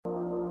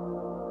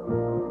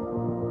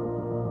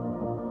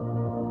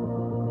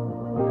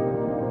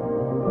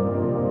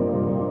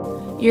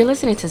You're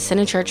listening to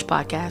Center Church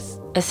Podcast.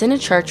 At Center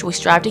Church, we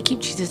strive to keep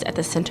Jesus at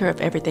the center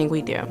of everything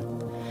we do.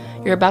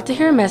 You're about to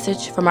hear a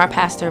message from our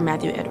pastor,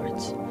 Matthew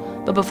Edwards.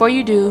 But before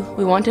you do,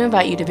 we want to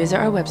invite you to visit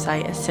our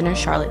website at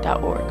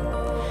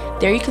centercharlotte.org.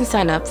 There you can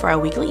sign up for our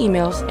weekly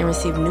emails and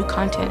receive new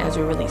content as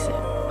we release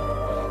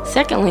it.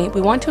 Secondly,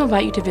 we want to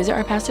invite you to visit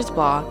our pastor's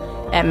blog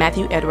at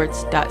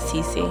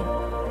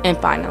matthewedwards.cc. And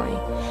finally,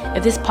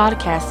 if this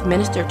podcast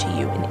ministered to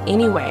you in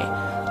any way,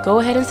 go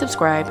ahead and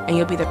subscribe and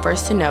you'll be the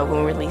first to know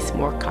when we release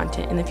more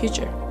content in the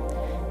future.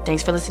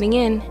 Thanks for listening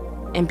in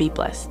and be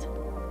blessed.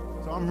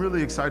 So I'm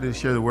really excited to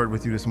share the word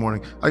with you this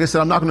morning. Like I said,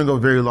 I'm not going to go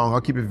very long.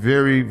 I'll keep it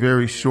very,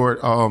 very short.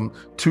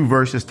 2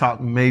 verses, top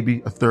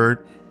maybe a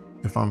third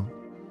if I'm,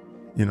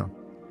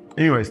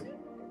 Anyways,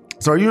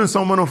 so are you in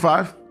Psalm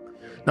 105?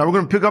 Now we're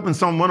going to pick up in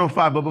Psalm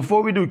 105, but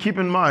before we do, keep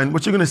in mind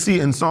what you're going to see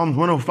in Psalm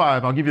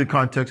 105. I'll give you the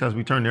context as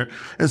we turn there.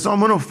 In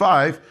Psalm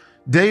 105,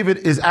 David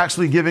is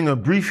actually giving a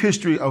brief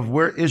history of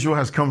where Israel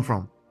has come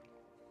from.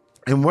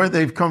 And where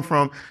they've come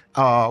from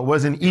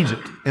was in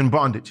Egypt, in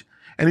bondage.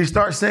 And he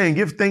starts saying,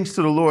 give thanks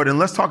to the Lord, and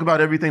let's talk about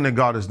everything that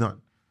God has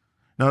done.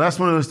 Now, that's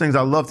one of those things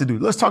I love to do.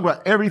 Let's talk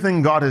about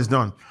everything God has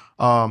done.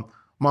 My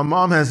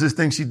mom has this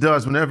thing she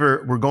does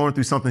whenever we're going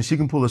through something. She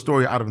can pull a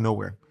story out of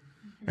nowhere.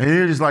 And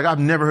you're just like, I've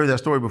never heard that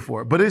story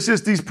before. But it's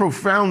just these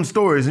profound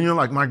stories. And you're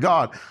like, my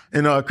God.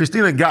 And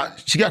Christina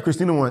got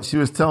Christina once. She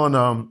was telling,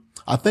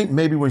 I think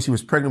maybe when she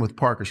was pregnant with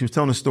Parker, she was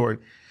telling a story.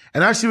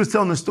 And as she was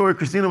telling the story,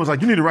 Christina was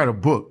like, you need to write a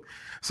book.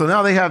 So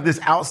now they have this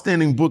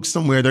outstanding book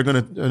somewhere they're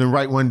going to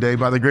write one day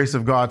by the grace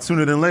of God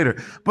sooner than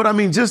later. But I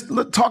mean, just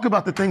talk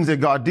about the things that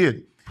God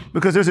did.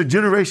 Because there's a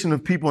generation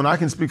of people, and I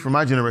can speak for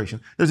my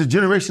generation, there's a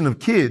generation of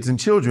kids and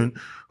children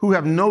who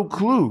have no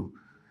clue.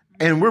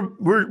 And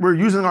we're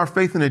using our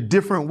faith in a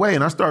different way.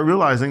 And I start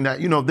realizing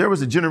that, there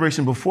was a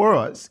generation before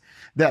us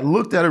that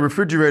looked at a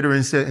refrigerator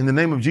and said, in the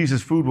name of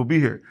Jesus, food will be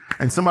here.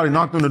 And somebody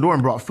knocked on the door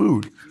and brought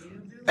food.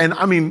 And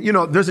I mean,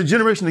 there's a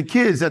generation of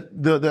kids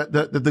that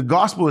the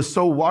gospel is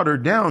so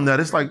watered down that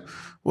it's like,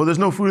 well, there's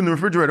no food in the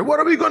refrigerator. What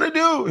are we going to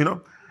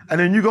do? And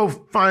then you go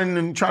find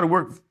and try to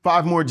work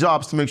 5 more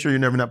jobs to make sure you're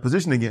never in that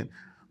position again.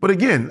 But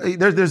again,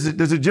 there's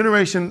a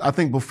generation, I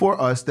think, before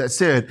us that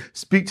said,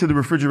 speak to the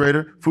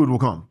refrigerator, food will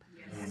come.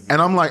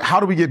 And I'm like, how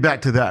do we get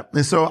back to that?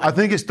 And so I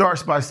think it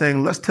starts by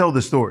saying, let's tell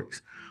the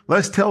stories.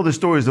 Let's tell the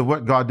stories of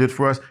what God did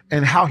for us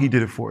and how he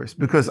did it for us.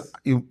 Because,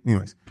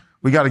 anyways,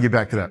 we got to get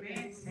back to that.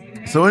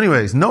 So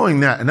anyways, knowing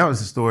that, and that was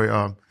the story.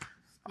 I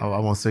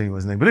won't say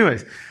anyone's name. But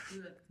anyways,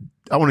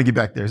 I want to get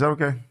back there. Is that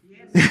okay?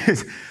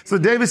 Yes. So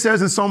David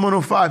says in Psalm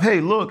 105,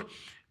 hey, look,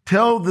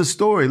 tell the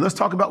story. Let's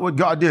talk about what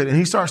God did. And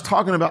he starts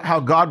talking about how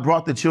God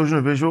brought the children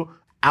of Israel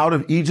out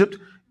of Egypt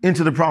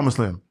into the promised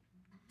land.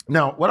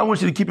 Now, what I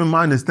want you to keep in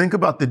mind is think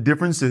about the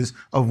differences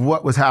of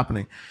what was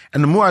happening.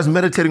 And the more I was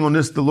meditating on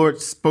this, the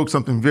Lord spoke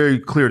something very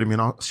clear to me,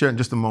 and I'll share it in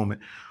just a moment.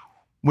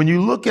 When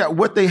you look at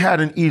what they had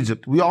in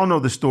Egypt, we all know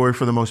the story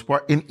for the most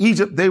part. In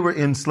Egypt, they were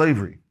in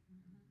slavery.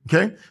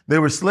 Okay? They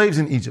were slaves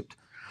in Egypt.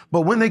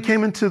 But when they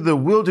came into the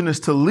wilderness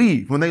to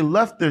leave, when they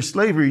left their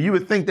slavery, you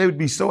would think they would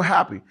be so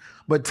happy.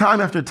 But time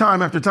after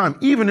time after time,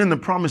 even in the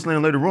promised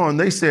land later on,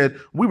 they said,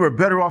 we were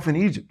better off in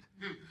Egypt.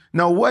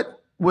 Now, what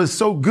was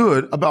so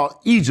good about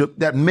Egypt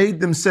that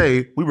made them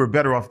say we were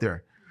better off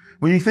there?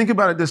 When you think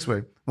about it this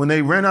way, when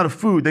they ran out of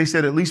food, they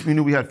said, at least we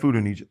knew we had food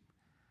in Egypt.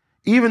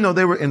 Even though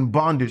they were in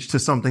bondage to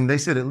something, they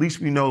said, at least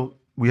we know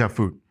we have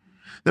food.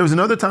 There was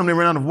another time they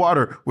ran out of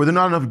water. Were there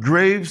not enough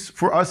graves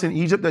for us in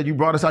Egypt that you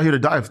brought us out here to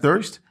die of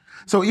thirst?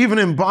 So even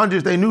in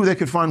bondage, they knew they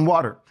could find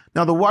water.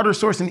 Now, the water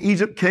source in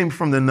Egypt came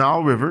from the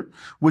Nile River,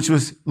 which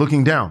was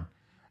looking down.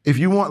 If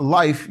you want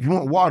life, if you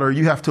want water,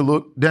 you have to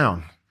look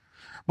down.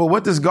 But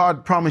what does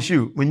God promise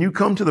you? When you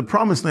come to the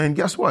promised land,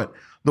 guess what?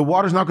 The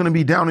water's not going to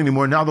be down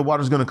anymore. Now the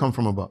water's going to come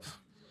from above.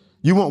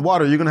 You want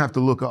water, you're going to have to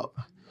look up.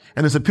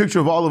 And it's a picture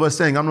of all of us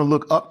saying, I'm going to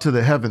look up to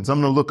the heavens.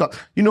 I'm going to look up.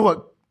 You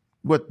know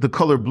what the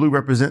color blue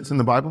represents in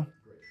the Bible?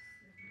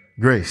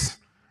 Grace.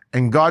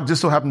 And God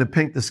just so happened to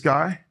paint the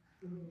sky,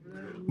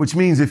 which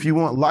means if you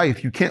want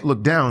life, you can't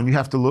look down. You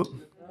have to look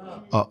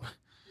up.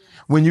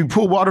 When you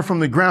pull water from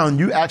the ground,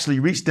 you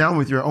actually reach down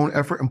with your own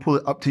effort and pull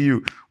it up to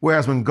you.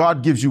 Whereas when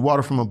God gives you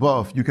water from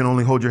above, you can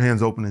only hold your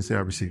hands open and say,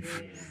 I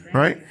receive.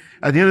 Right?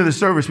 At the end of the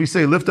service, we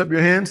say, lift up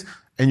your hands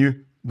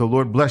and the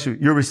Lord bless you.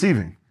 You're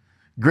receiving.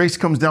 Grace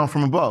comes down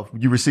from above.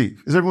 You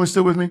receive. Is everyone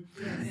still with me?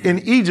 In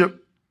Egypt,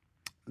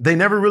 they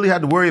never really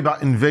had to worry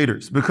about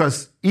invaders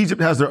because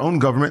Egypt has their own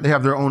government. They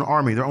have their own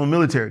army, their own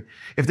military.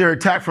 If they're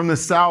attacked from the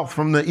south,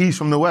 from the east,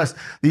 from the west,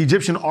 the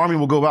Egyptian army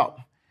will go out.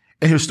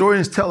 And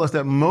historians tell us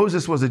that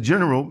Moses was a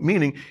general,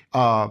 meaning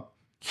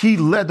he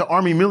led the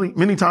army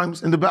many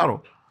times into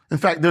battle. In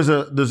fact, there's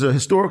a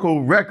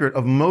historical record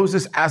of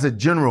Moses as a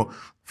general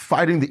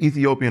fighting the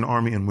Ethiopian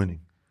army and winning.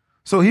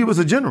 So he was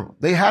a general.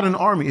 They had an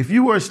army. If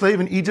you were a slave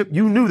in Egypt,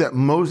 you knew that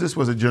Moses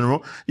was a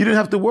general. You didn't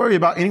have to worry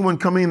about anyone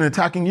coming in and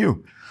attacking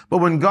you. But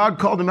when God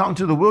called them out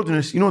into the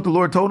wilderness, you know what the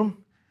Lord told him?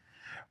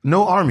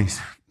 No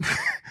armies.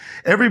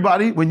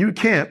 Everybody, when you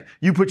camp,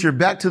 you put your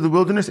back to the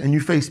wilderness and you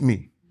face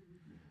me.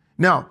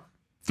 Now,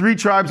 3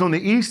 tribes on the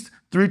east,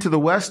 3 to the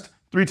west,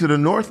 3 to the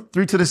north,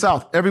 3 to the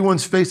south.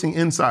 Everyone's facing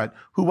inside.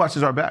 Who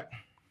watches our back?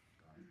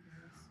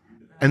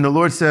 And the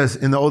Lord says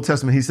in the Old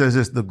Testament, he says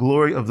this, the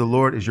glory of the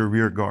Lord is your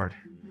rear guard.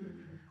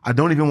 I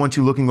don't even want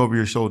you looking over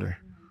your shoulder.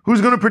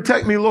 Who's going to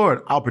protect me,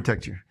 Lord? I'll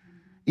protect you.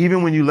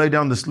 Even when you lay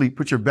down to sleep,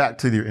 put your back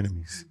to your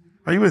enemies.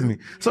 Are you with me?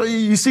 So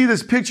you see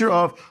this picture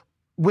of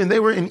when they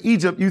were in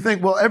Egypt, you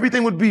think, well,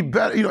 everything would be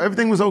better. You know,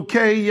 everything was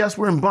okay. Yes,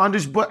 we're in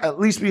bondage, but at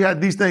least we had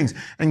these things.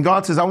 And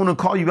God says, I want to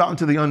call you out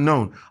into the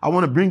unknown. I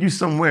want to bring you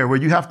somewhere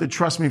where you have to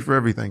trust me for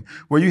everything,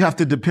 where you have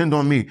to depend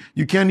on me.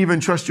 You can't even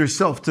trust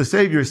yourself to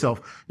save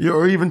yourself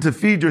or even to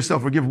feed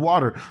yourself or give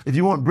water. If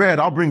you want bread,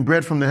 I'll bring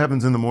bread from the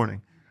heavens in the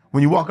morning.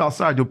 When you walk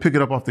outside, you'll pick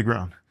it up off the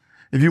ground.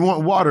 If you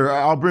want water,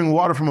 I'll bring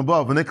water from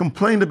above. When they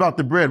complained about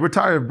the bread, we're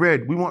tired of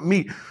bread. We want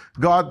meat.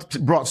 God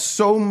brought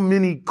so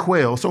much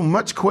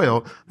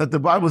quail that the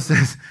Bible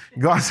says,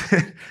 God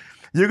said,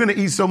 you're going to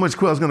eat so much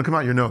quail, it's going to come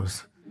out your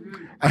nose.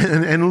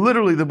 And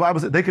literally the Bible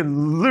said they could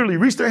literally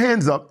reach their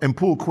hands up and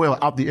pull quail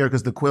out the air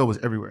because the quail was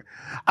everywhere.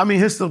 I mean,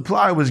 his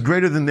supply was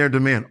greater than their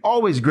demand,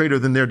 always greater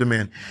than their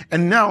demand.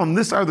 And now on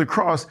this side of the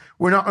cross,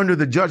 we're not under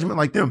the judgment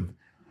like them.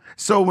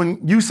 So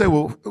when you say,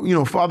 well, you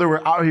know, Father,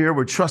 we're out here,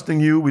 we're trusting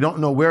you. We don't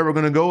know where we're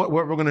going to go,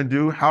 what we're going to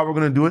do, how we're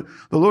going to do it.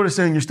 The Lord is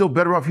saying you're still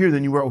better off here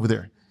than you were over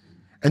there.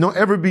 And don't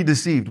ever be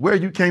deceived. Where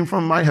you came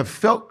from might have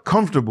felt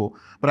comfortable,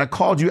 but I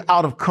called you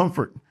out of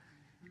comfort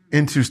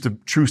into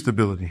true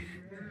stability.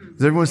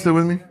 Is everyone still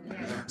with me?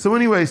 So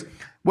anyways,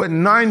 what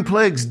 9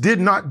 plagues did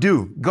not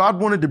do, God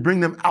wanted to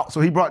bring them out.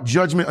 So he brought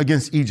judgment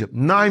against Egypt.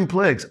 9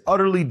 plagues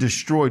utterly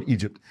destroyed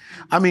Egypt.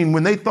 I mean,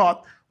 when they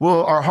thought,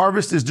 well, our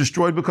harvest is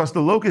destroyed because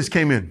the locusts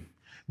came in,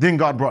 then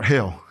God brought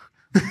hail.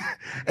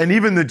 And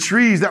even the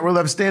trees that were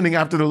left standing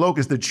after the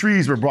locusts, the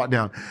trees were brought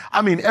down.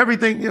 I mean,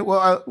 everything,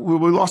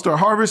 we lost our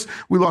harvest.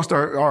 We lost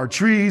our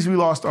trees. We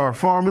lost our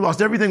farm. We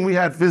lost everything we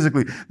had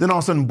physically. Then all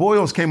of a sudden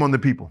boils came on the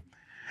people.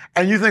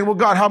 And you think, well,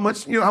 God, how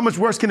much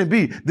worse can it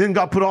be? Then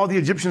God put all the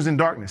Egyptians in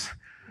darkness.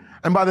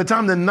 And by the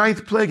time the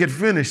 9th plague had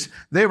finished,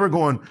 they were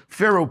going,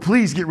 Pharaoh,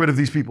 please get rid of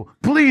these people.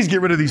 Please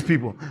get rid of these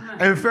people.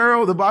 And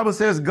Pharaoh, the Bible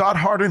says, God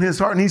hardened his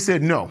heart and he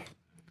said, no,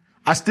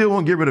 I still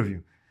won't get rid of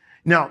you.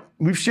 Now,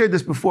 we've shared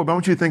this before, but I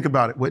want you to think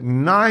about it. What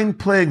 9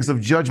 plagues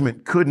of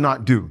judgment could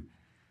not do,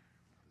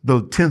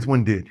 the 10th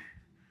one did.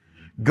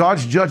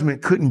 God's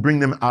judgment couldn't bring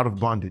them out of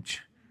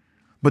bondage.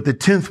 But the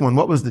 10th one,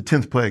 what was the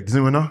 10th plague? Does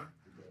anyone know?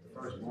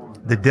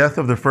 The death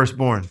of the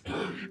firstborn.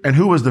 And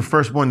who was the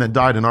firstborn that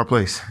died in our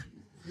place?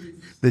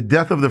 The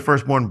death of the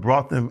firstborn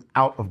brought them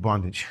out of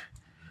bondage.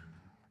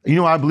 You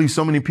know, I believe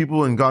so many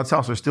people in God's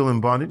house are still in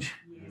bondage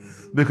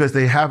because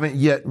they haven't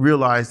yet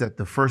realized that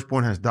the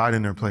firstborn has died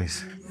in their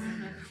place.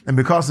 And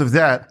because of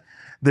that,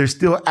 they're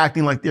still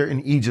acting like they're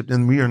in Egypt,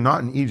 and we are not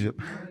in Egypt.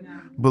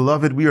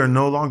 Beloved, we are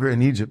no longer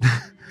in Egypt.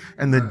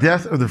 And the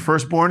death of the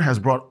firstborn has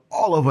brought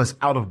all of us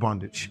out of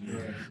bondage.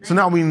 So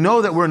now we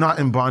know that we're not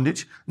in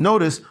bondage.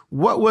 Notice,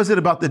 what was it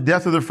about the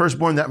death of the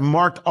firstborn that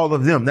marked all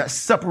of them, that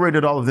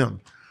separated all of them?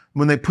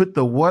 When they put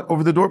the what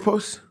over the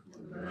doorpost?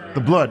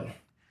 The blood.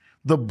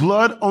 The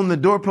blood on the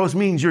doorpost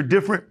means you're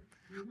different.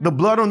 The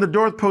blood on the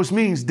doorpost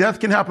means death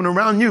can happen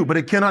around you, but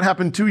it cannot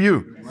happen to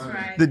you.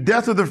 Right. The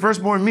death of the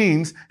firstborn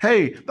means,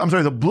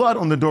 the blood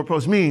on the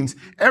doorpost means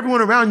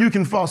everyone around you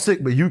can fall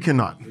sick, but you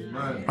cannot.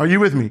 Right. Are you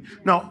with me?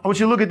 Now, I want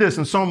you to look at this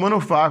in Psalm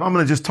 105. I'm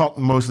going to just talk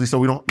mostly so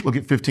we don't look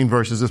at 15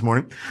 verses this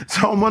morning.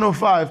 Psalm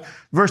 105,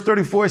 verse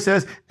 34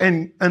 says,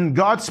 and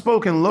God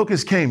spoke and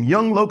locusts came,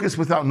 young locusts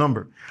without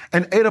number,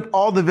 and ate up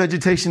all the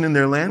vegetation in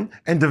their land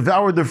and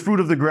devoured the fruit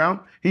of the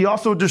ground. He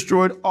also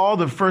destroyed all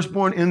the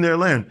firstborn in their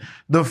land,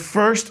 the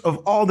first of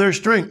all their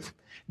strength.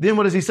 Then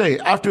what does he say?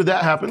 After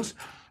that happens,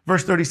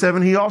 verse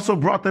 37, he also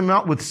brought them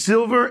out with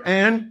silver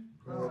and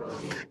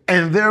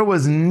there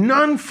was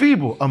none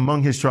feeble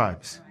among his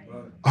tribes.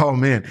 Oh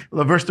man.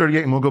 Verse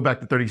 38, and we'll go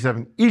back to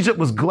 37. Egypt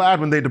was glad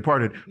when they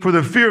departed, for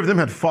the fear of them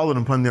had fallen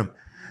upon them.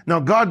 Now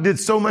God did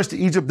so much to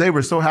Egypt, they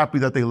were so happy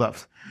that they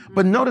left.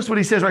 But notice what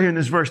he says right here in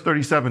this verse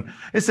 37.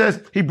 It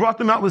says, he brought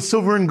them out with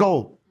silver and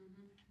gold.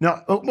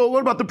 Now, well,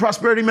 what about the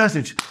prosperity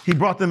message? He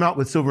brought them out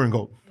with silver and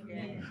gold.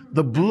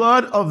 The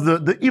blood of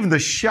even the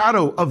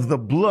shadow of the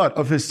blood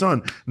of his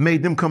son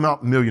made them come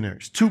out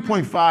millionaires.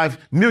 2.5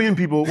 million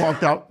people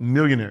walked out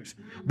millionaires.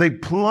 They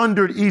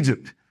plundered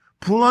Egypt,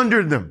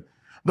 plundered them.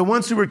 The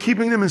ones who were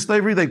keeping them in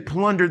slavery, they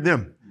plundered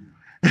them.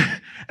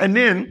 And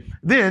then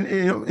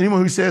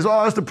anyone who says,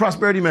 oh, that's the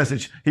prosperity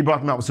message, he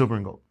brought them out with silver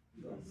and gold.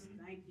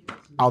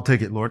 I'll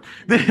take it, Lord.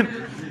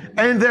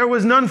 And there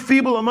was none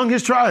feeble among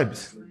his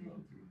tribes.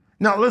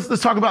 Now, let's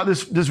talk about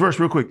this verse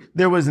real quick.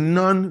 There was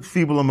none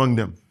feeble among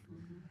them.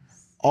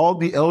 All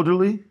the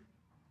elderly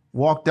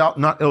walked out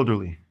not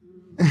elderly.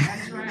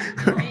 That's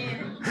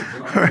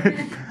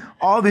right.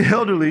 All the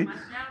elderly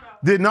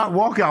did not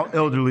walk out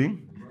elderly.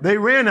 They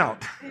ran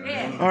out.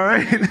 All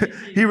right.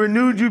 He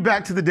renewed you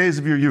back to the days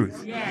of your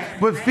youth.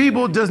 But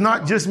feeble does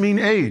not just mean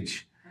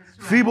age.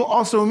 Feeble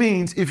also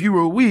means if you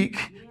were weak,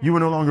 you were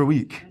no longer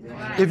weak.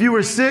 If you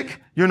were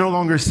sick, you're no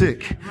longer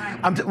sick.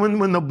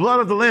 When the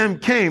blood of the Lamb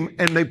came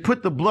and they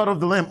put the blood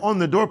of the Lamb on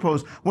the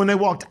doorpost, when they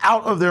walked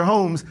out of their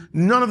homes,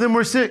 none of them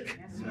were sick.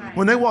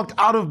 When they walked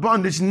out of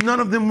bondage,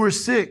 none of them were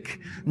sick.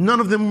 None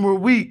of them were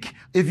weak.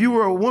 If you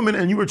were a woman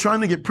and you were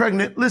trying to get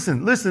pregnant,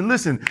 listen.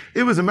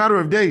 It was a matter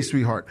of days,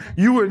 sweetheart.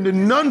 You were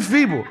none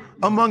feeble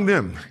among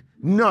them.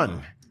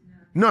 None.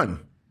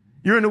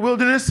 You're in the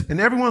wilderness and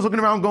everyone's looking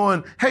around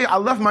going, hey, I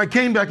left my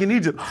cane back in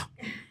Egypt.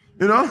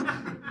 You know?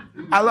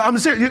 I'm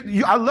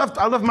serious. I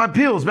left my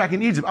pills back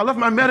in Egypt. I left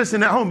my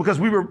medicine at home because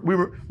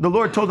the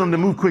Lord told them to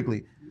move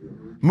quickly.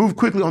 Move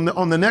quickly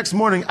on the next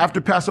morning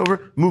after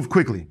Passover, move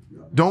quickly.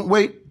 Don't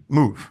wait,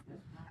 move.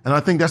 And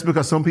I think that's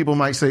because some people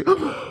might say,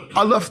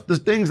 I left the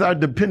things I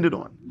depended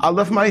on. I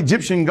left my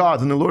Egyptian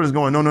gods. And the Lord is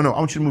going, no. I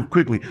want you to move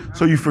quickly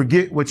so you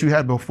forget what you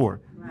had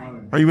before.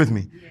 Are you with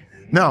me?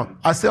 Now,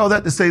 I say all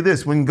that to say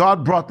this. When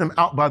God brought them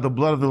out by the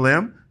blood of the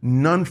Lamb,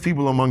 none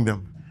feeble among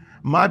them.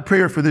 My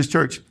prayer for this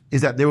church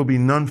is that there will be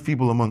none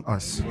feeble among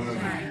us.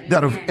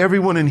 That of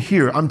everyone in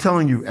here, I'm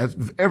telling you, as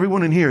of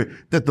everyone in here,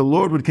 that the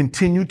Lord would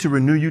continue to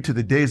renew you to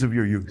the days of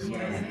your youth.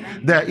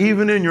 That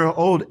even in your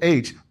old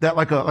age, that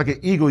like an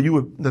eagle,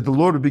 that the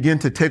Lord would begin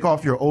to take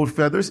off your old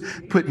feathers,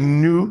 put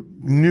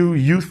new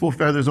youthful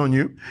feathers on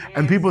you.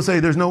 And people say,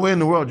 there's no way in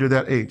the world you're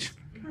that age.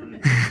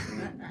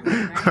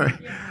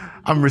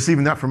 I'm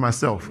receiving that for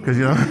myself because,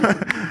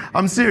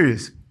 I'm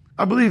serious.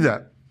 I believe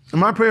that. And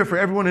my prayer for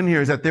everyone in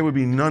here is that there would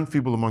be none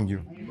feeble among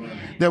you.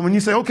 That when you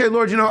say, okay,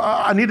 Lord,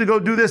 I need to go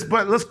do this,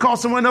 but let's call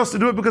someone else to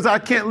do it because I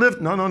can't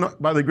lift. No.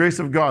 By the grace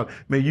of God,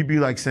 may you be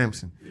like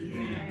Samson.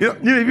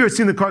 Have you ever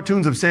seen the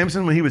cartoons of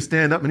Samson when he would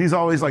stand up and he's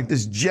always like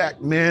this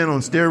jacked man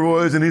on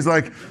steroids and he's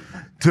like,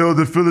 tell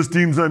the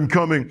Philistines I'm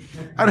coming.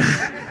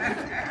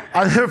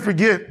 I'll never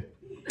forget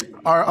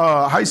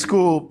our high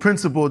school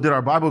principal did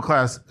our Bible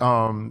class,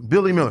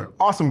 Billy Miller,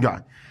 awesome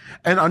guy.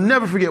 And I'll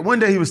never forget, one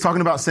day he was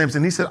talking about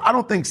Samson. He said, I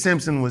don't think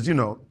Samson was,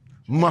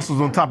 muscles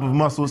on top of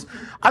muscles.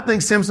 I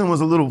think Samson was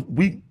a little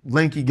weak,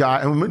 lanky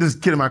guy. And this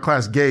kid in my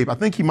class, Gabe, I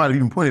think he might have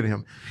even pointed at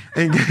him.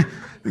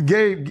 And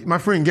Gabe, my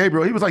friend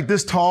Gabriel, he was like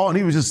this tall and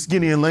he was just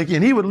skinny and lanky.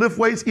 And he would lift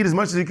weights, eat as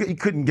much as he could. He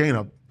couldn't gain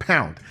a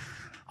pound.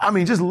 I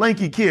mean, just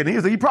lanky kid. And he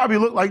was like, he probably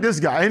looked like this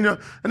guy.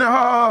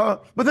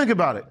 But think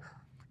about it.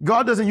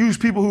 God doesn't use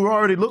people who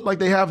already look like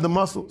they have the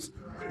muscles.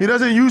 He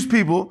doesn't use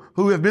people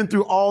who have been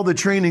through all the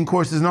training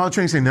courses and all the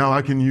training saying, now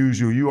I can use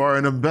you. You are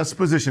in the best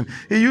position.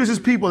 He uses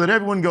people that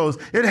everyone goes,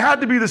 it had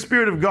to be the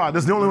Spirit of God.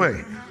 That's the only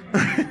way.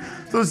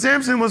 So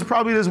Samson was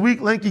probably this weak,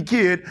 lanky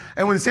kid.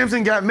 And when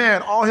Samson got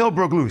mad, all hell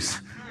broke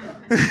loose.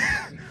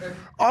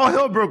 All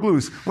hell broke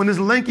loose when this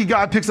lanky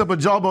guy picks up a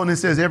jawbone and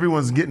says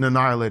everyone's getting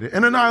annihilated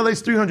and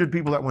annihilates 300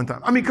 people at one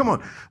time. I mean, come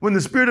on. When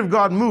the Spirit of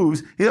God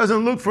moves, he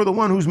doesn't look for the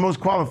one who's most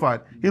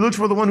qualified. He looks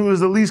for the one who is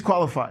the least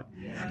qualified.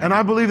 And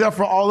I believe that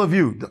for all of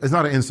you. It's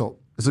not an insult.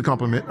 It's a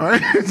compliment. All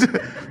right?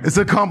 It's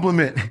a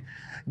compliment.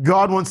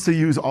 God wants to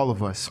use all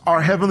of us.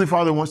 Our Heavenly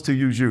Father wants to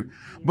use you.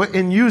 But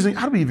in using,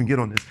 how do we even get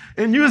on this?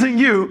 In using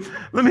you,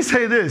 let me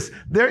say this.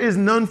 There is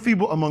none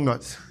feeble among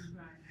us.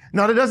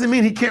 Now, that doesn't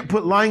mean he can't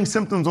put lying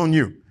symptoms on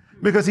you.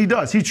 Because he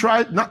does. He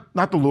tries, not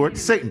the Lord,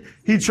 Satan.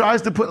 He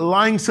tries to put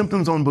lying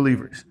symptoms on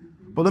believers.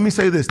 But let me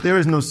say this. There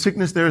is no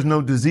sickness, there is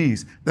no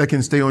disease that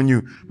can stay on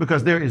you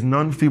because there is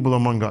none feeble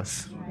among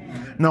us.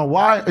 Now,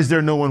 why is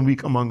there no one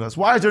weak among us?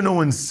 Why is there no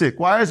one sick?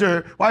 Why is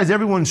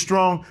everyone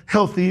strong,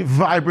 healthy,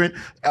 vibrant?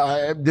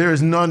 There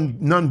is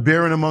none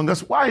barren among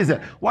us. Why is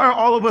that? Why are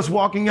all of us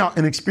walking out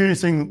and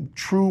experiencing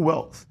true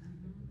wealth?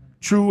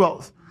 True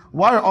wealth.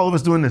 Why are all of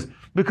us doing this?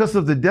 Because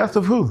of the death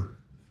of who?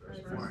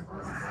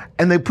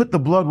 And they put the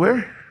blood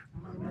where?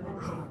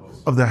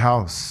 Of the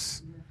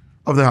house.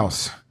 Of the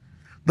house.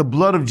 The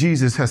blood of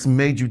Jesus has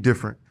made you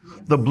different.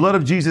 The blood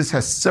of Jesus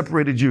has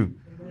separated you.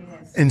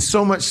 And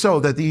so much so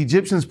that the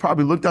Egyptians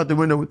probably looked out the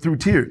window through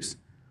tears,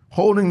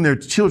 holding their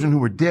children who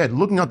were dead,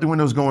 looking out the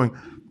windows going,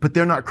 but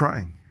they're not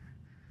crying.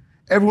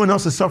 Everyone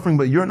else is suffering,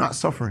 but you're not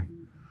suffering.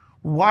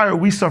 Why are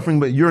we suffering,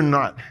 but you're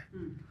not?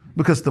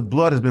 Because the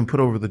blood has been put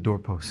over the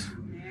doorpost.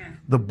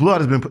 The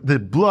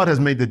blood has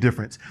made the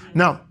difference.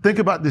 Now, think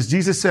about this.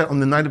 Jesus said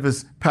on the night of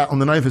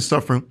his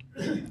suffering,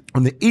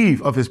 on the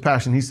eve of his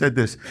passion, he said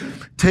this,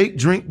 take,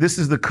 drink, this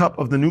is the cup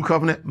of the new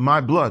covenant, my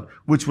blood,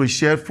 which was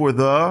shed for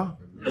the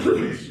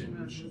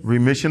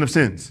remission of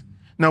sins.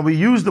 Now, we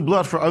use the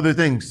blood for other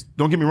things.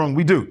 Don't get me wrong,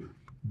 we do.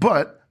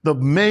 But the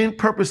main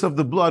purpose of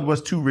the blood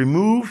was to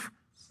remove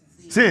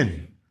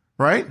sin,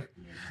 right?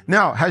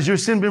 Now, has your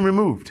sin been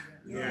removed?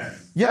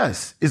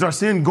 Yes. Is our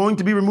sin going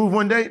to be removed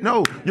one day?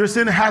 No, your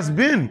sin has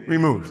been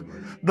removed.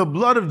 The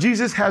blood of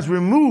Jesus has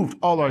removed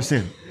all our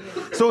sin.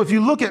 So if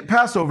you look at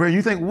Passover and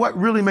you think, what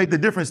really made the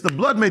difference? The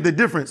blood made the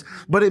difference,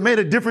 but it made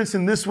a difference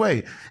in this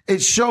way.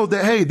 It showed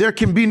that, hey, there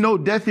can be no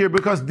death here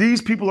because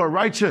these people are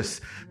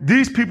righteous.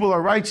 These people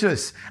are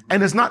righteous.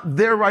 And it's not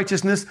their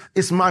righteousness.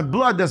 It's my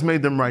blood that's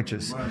made them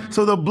righteous.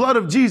 So the blood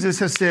of Jesus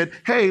has said,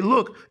 hey,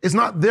 look, it's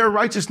not their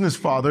righteousness,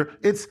 Father.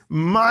 It's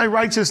my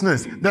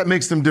righteousness that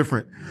makes them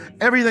different.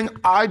 Everything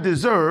I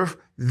deserve,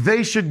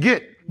 they should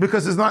get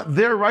because it's not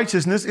their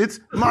righteousness. It's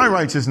my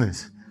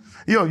righteousness.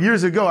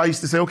 Years ago, I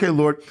used to say, okay,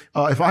 Lord,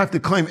 if I have to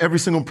claim every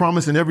single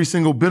promise and every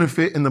single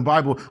benefit in the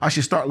Bible, I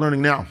should start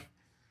learning now.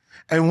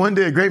 And one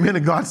day a great man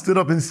of God stood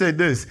up and said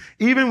this,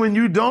 even when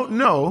you don't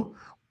know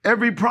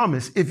every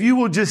promise, if you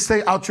will just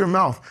say out your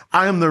mouth,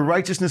 I am the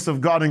righteousness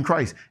of God in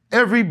Christ,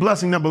 every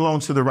blessing that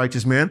belongs to the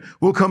righteous man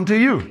will come to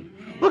you.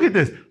 Look at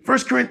this.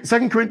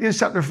 2 Corinthians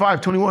chapter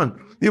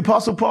 5:21. The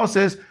apostle Paul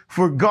says,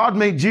 for God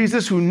made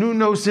Jesus who knew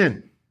no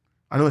sin.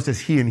 I know it says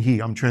he and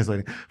he, I'm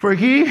translating. For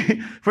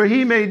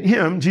he made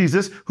him,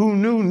 Jesus, who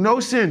knew no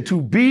sin,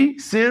 to be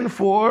sin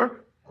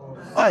for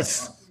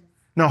us.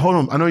 Now, hold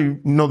on. I know you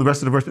know the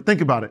rest of the verse, but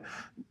think about it.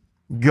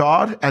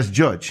 God, as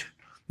judge,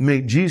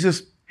 made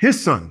Jesus,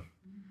 his son,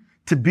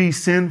 to be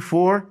sin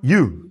for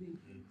you.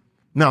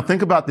 Now,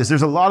 think about this.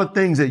 There's a lot of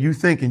things that you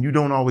think and you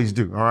don't always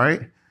do, all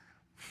right?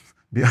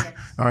 Yeah,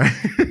 all right.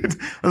 There's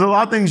a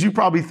lot of things you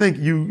probably think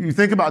you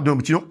think about doing,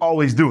 but you don't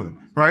always do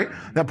them, right?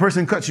 That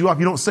person cuts you off.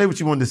 You don't say what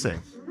you wanted to say.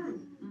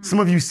 Some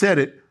of you said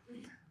it,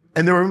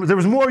 and there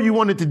was more you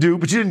wanted to do,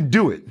 but you didn't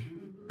do it.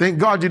 Thank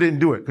God you didn't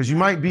do it, because you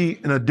might be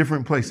in a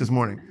different place this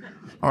morning,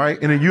 all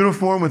right? In a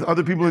uniform with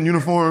other people in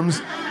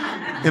uniforms,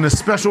 in a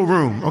special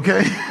room,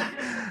 okay?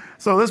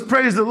 So let's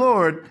praise the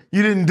Lord,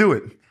 you didn't do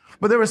it.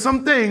 But there were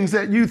some things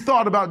that you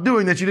thought about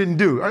doing that you didn't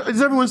do.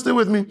 Is everyone still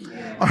with me?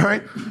 All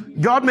right.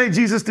 God made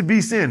Jesus to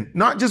be sin.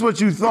 Not just what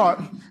you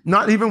thought,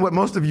 not even what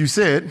most of you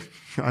said.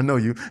 I know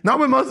you. Not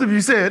what most of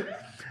you said,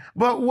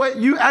 but what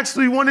you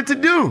actually wanted to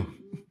do.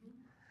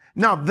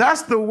 Now,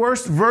 that's the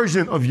worst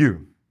version of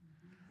you.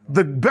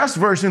 The best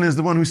version is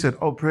the one who said,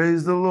 oh,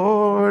 praise the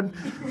Lord.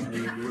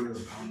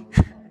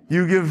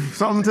 You give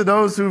something to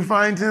those who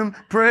find him.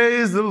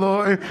 Praise the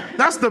Lord.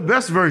 That's the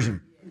best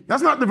version.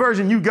 That's not the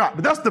version you got,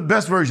 but that's the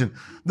best version.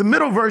 The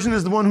middle version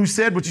is the one who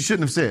said what you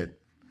shouldn't have said.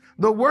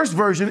 The worst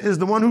version is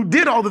the one who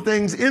did all the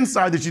things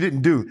inside that you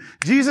didn't do.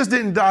 Jesus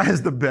didn't die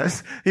as the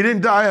best. He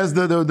didn't die as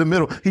the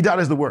middle. He died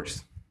as the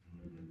worst.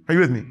 Are you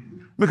with me?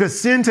 Because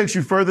sin takes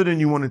you further than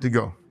you wanted to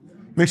go.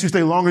 Makes you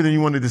stay longer than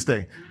you wanted to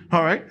stay.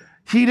 All right?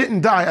 He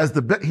didn't die as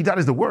the best. He died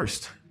as the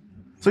worst.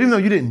 So even though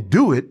you didn't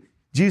do it,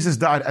 Jesus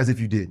died as if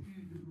you did.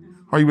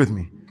 Are you with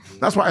me?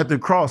 That's why at the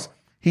cross,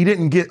 he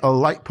didn't get a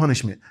light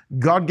punishment.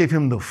 God gave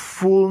him the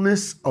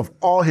fullness of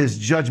all his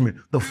judgment,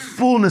 the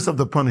fullness of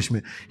the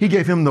punishment. He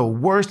gave him the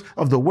worst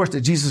of the worst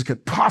that Jesus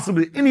could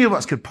possibly, any of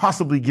us could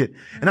possibly get.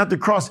 And at the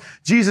cross,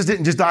 Jesus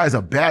didn't just die as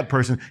a bad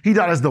person. He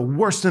died as the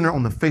worst sinner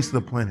on the face of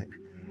the planet.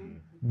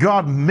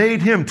 God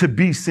made him to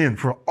be sin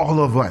for all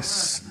of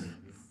us.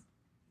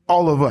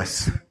 All of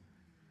us.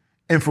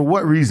 And for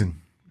what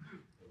reason?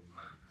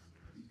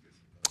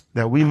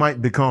 That we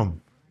might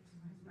become.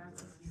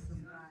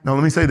 Now,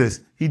 let me say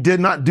this. He did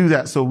not do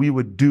that so we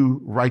would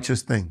do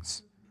righteous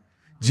things.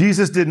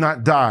 Jesus did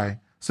not die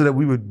so that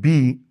we would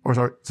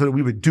so that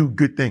we would do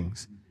good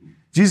things.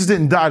 Jesus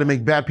didn't die to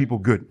make bad people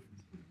good.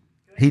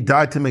 He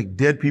died to make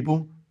dead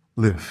people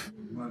live.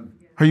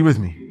 Are you with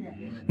me?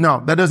 Now,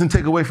 that doesn't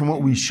take away from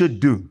what we should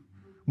do.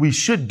 We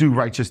should do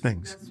righteous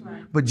things.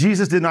 But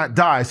Jesus did not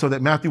die so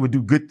that Matthew would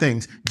do good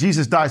things.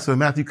 Jesus died so that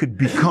Matthew could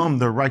become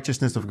the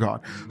righteousness of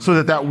God.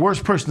 So that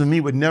worst person of me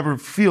would never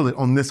feel it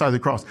on this side of the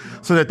cross.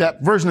 So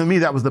that version of me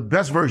that was the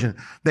best version,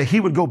 that he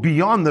would go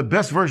beyond the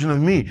best version of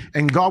me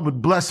and God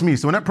would bless me.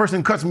 So when that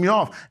person cuts me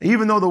off,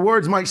 even though the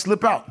words might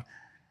slip out,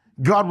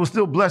 God will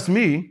still bless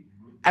me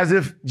as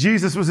if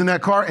Jesus was in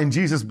that car and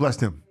Jesus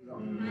blessed him.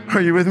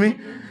 Are you with me?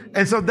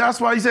 And so that's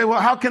why you say,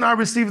 well, how can I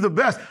receive the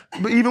best?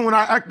 But even when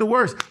I act the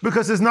worst,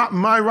 because it's not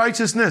my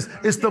righteousness.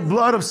 It's the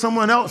blood of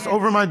someone else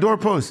over my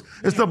doorpost.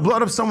 It's the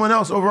blood of someone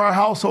else over our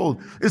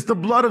household. It's the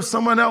blood of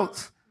someone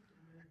else.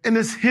 And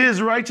it's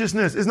his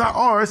righteousness. It's not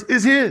ours.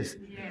 It's his.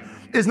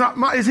 It's not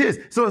it's his.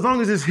 So as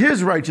long as it's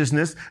his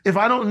righteousness, if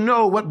I don't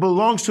know what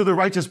belongs to the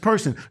righteous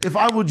person, if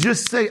I will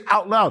just say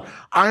out loud,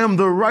 I am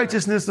the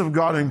righteousness of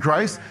God in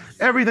Christ,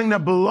 everything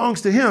that belongs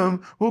to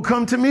him will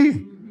come to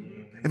me.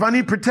 If I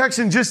need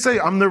protection, just say,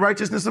 I'm the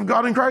righteousness of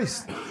God in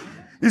Christ.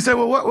 You say,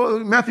 well,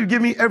 Matthew,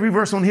 give me every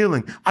verse on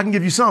healing. I can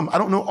give you some. I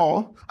don't know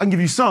all. I can give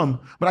you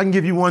some, but I can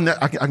give you one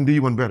that I can do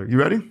you one better. You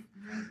ready?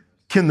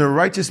 Can the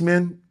righteous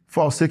man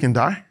fall sick and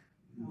die?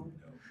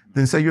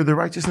 Then say you're the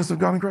righteousness of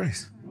God in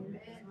Christ.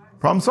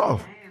 Problem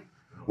solved.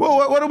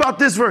 Well, what about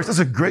this verse? That's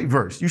a great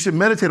verse. You should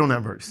meditate on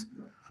that verse.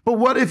 But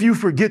what if you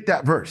forget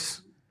that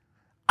verse?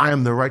 I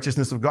am the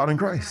righteousness of God in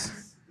Christ.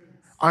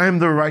 I am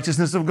the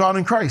righteousness of God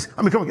in Christ.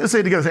 I mean, come on, let's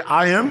say it together. Say,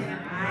 I am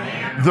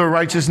the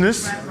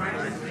righteousness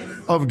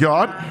of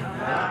God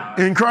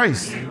in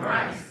Christ.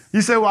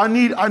 You say, well,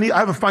 I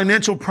have a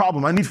financial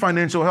problem. I need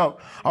financial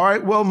help. All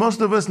right. Well,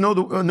 most of us know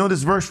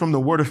this verse from the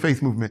Word of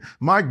Faith movement.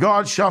 My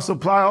God shall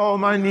supply all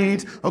my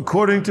needs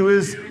according to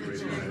his.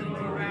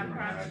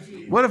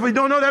 What if we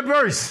don't know that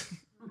verse?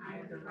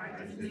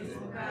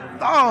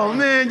 Oh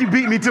man, you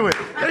beat me to it.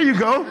 There you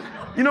go.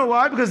 You know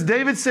why? Because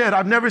David said,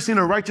 I've never seen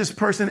a righteous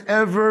person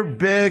ever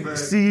beg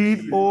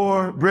seed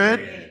or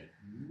bread.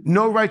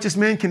 No righteous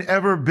man can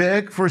ever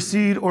beg for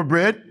seed or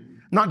bread,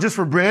 not just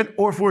for bread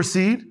or for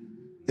seed.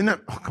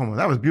 Come on,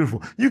 that was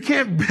beautiful. You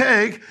can't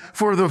beg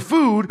for the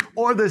food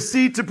or the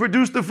seed to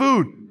produce the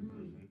food.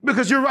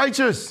 Because you're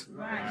righteous.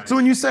 So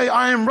when you say,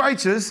 I am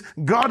righteous,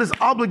 God is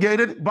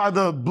obligated by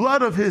the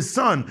blood of his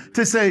son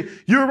to say,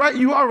 you're right,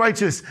 you are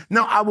righteous.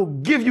 Now I will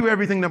give you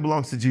everything that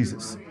belongs to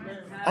Jesus.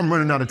 I'm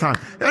running out of time.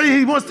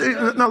 He wants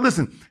to, now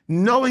listen,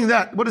 knowing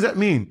that, what does that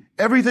mean?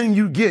 Everything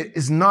you get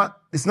is not,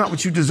 it's not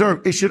what you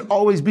deserve. It should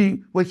always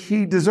be what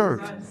he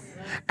deserved.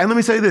 And let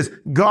me say this,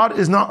 God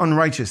is not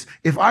unrighteous.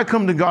 If I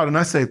come to God and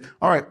I say,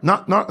 all right,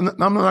 I'm not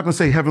going to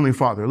say Heavenly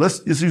Father. Let's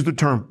just use the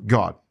term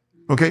God,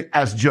 okay,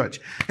 as judge.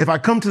 If I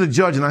come to the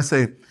judge and I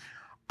say,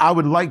 I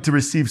would like to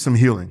receive some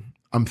healing.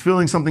 I'm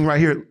feeling something right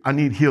here. I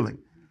need healing.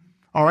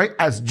 All right,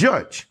 as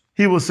judge,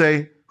 he will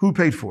say, who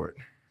paid for it?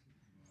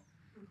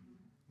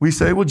 We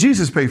say, well,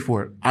 Jesus paid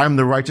for it. I am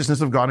the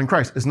righteousness of God in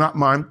Christ. It's not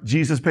mine.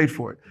 Jesus paid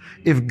for it.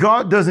 If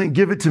God doesn't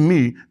give it to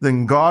me,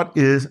 then God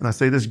is, and I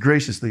say this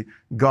graciously,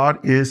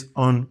 God is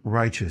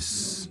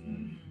unrighteous.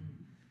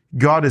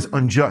 God is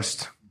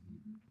unjust.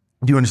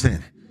 Do you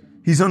understand?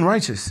 He's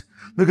unrighteous.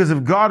 Because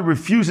if God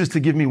refuses to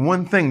give me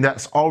one thing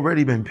that's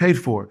already been paid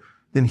for,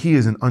 then he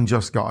is an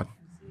unjust God.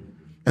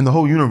 And the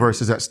whole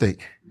universe is at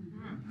stake.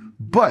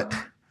 But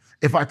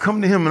if I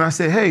come to him and I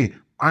say, hey,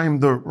 I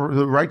am the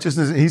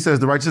righteousness. He says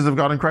the righteousness of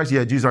God in Christ.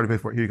 Yeah, Jesus already paid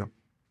for it. Here you go.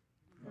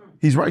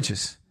 He's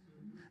righteous.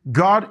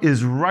 God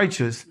is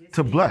righteous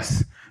to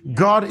bless.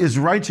 God is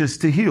righteous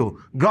to heal.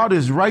 God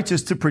is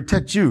righteous to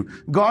protect you.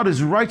 God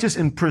is righteous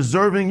in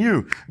preserving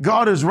you.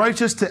 God is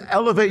righteous to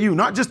elevate you,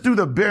 not just through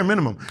the bare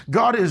minimum.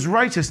 God is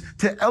righteous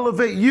to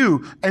elevate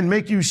you and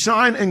make you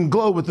shine and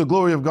glow with the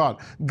glory of God.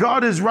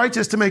 God is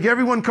righteous to make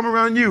everyone come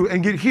around you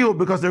and get healed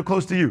because they're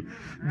close to you.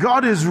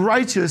 God is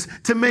righteous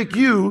to make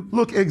you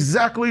look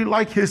exactly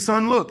like his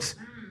son looks.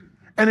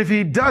 And if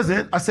he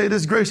doesn't, I say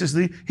this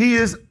graciously, he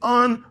is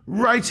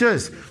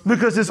unrighteous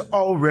because it's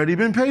already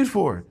been paid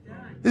for.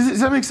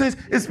 Does that make sense?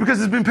 It's because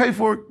it's been paid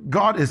for.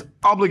 God is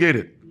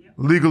obligated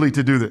legally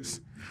to do this.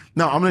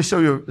 Now, I'm going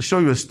to show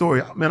you a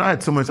story. Man, I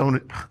had so much.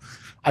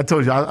 I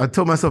told you, I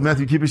told myself,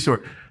 Matthew, keep it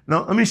short.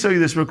 Now, let me show you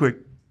this real quick.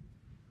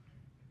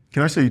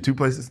 Can I show you two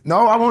places?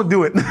 No, I won't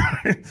do it.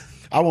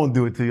 I won't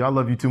do it to you. I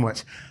love you too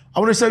much. I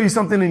want to show you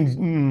something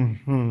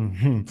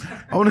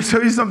I want to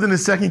show you something in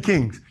 2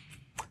 Kings.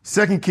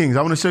 2 Kings.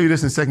 I want to show you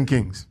this in 2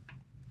 Kings.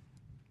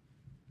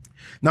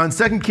 Now, in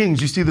 2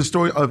 Kings, you see the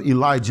story of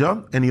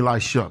Elijah and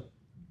Elisha.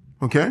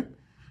 Okay?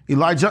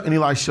 Elijah and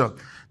Elisha.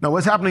 Now,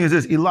 what's happening is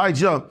this.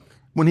 Elijah,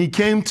 when he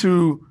came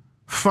to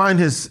find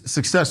his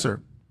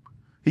successor,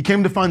 he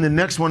came to find the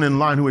next one in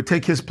line who would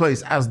take his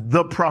place as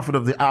the prophet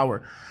of the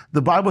hour.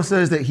 The Bible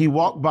says that he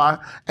walked by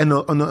and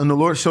the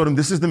Lord showed him,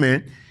 this is the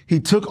man. He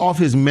took off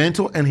his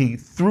mantle and he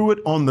threw it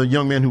on the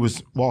young man who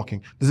was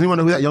walking. Does anyone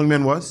know who that young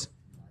man was?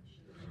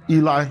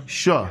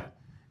 Elisha.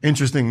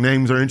 Interesting.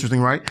 Names are interesting,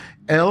 right?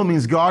 El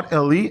means God.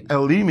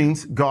 Eli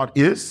means God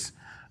is.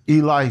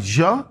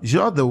 Elijah,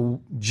 the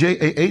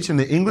J-A-H in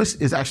the English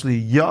is actually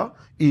Yah,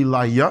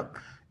 Elijah.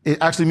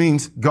 It actually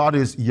means God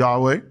is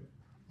Yahweh.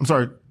 I'm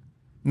sorry.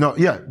 No,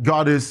 yeah,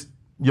 God is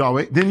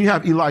Yahweh. Then you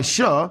have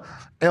Elisha,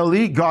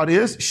 Eli, God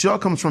is. Shah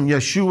comes from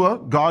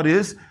Yeshua, God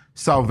is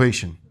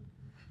salvation.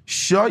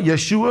 Shah,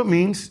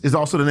 Yeshua is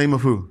also the name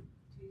of who?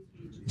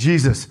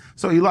 Jesus.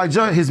 So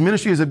Elijah, his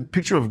ministry is a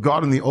picture of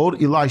God in the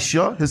old.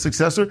 Elisha, his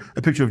successor,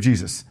 a picture of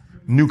Jesus.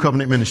 New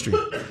covenant ministry.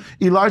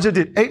 Elijah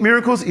did 8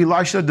 miracles.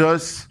 Elisha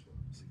does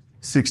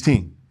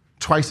 16.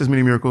 Twice as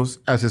many miracles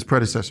as his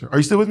predecessor. Are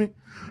you still with me?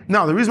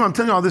 Now, the reason why I'm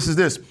telling you all this is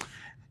this.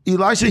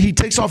 Elisha, he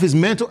takes off his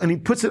mantle and he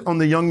puts it on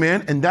the young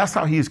man, and that's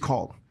how he is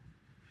called.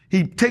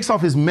 He takes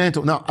off his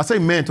mantle. Now, I say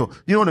mantle.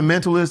 You know what a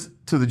mantle is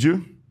to the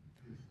Jew?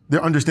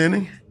 Their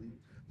understanding?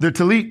 Their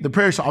talit, the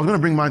prayer shawl. I was going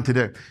to bring mine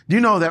today. Do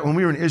you know that when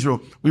we were in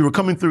Israel, we were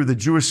coming through the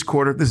Jewish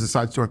quarter? This is a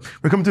side story.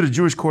 We're coming through the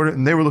Jewish quarter,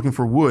 and they were looking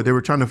for wood. They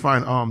were trying to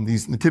find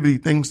these nativity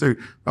things. They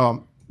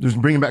was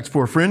bringing back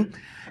for a friend.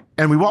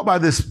 And we walked by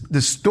this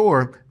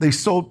store. They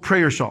sold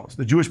prayer shawls,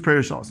 the Jewish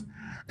prayer shawls.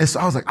 And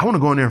so I was like, I want to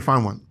go in there and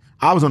find one.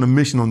 I was on a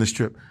mission on this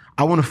trip.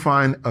 I want to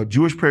find a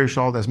Jewish prayer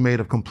shawl that's made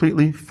of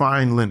completely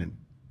fine linen.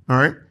 All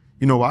right?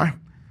 You know why?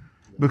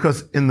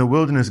 Because in the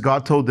wilderness,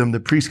 God told them the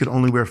priests could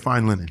only wear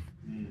fine linen.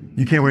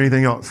 You can't wear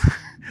anything else.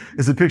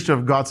 It's a picture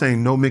of God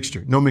saying no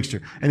mixture, no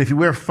mixture. And if you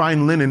wear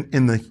fine linen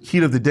in the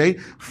heat of the day,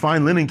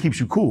 fine linen keeps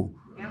you cool.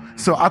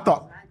 So I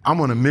thought,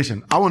 I'm on a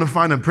mission. I want to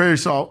find a prayer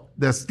shawl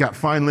that's got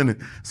fine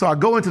linen. So I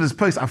go into this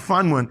place, I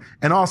find one,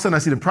 and all of a sudden I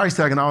see the price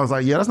tag, and I was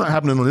like, yeah, that's not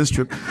happening on this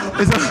trip.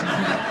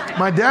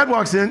 My dad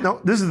walks in.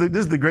 No, this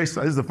is the great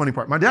side. This is the funny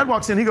part. My dad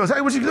walks in. He goes,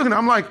 hey, what you looking at?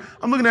 I'm like,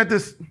 I'm looking at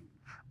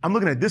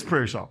this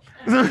prayer shawl.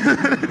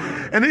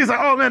 And he's like,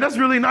 oh man, that's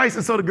really nice.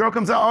 And so the girl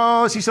comes out,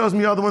 oh, she shows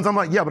me other ones. I'm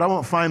like, yeah, but I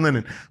want fine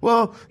linen.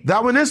 Well,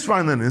 that one is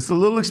fine linen. It's a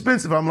little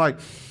expensive. I'm like,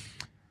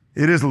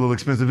 it is a little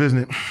expensive, isn't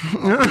it?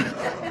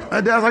 My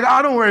dad's like,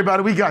 oh, don't worry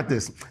about it. We got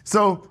this.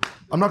 So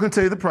I'm not going to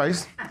tell you the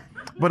price,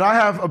 but I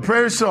have a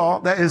prayer shawl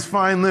that is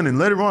fine linen.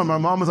 Later on, my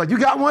mom was like, you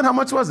got one? How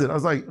much was it? I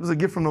was like, it was a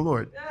gift from the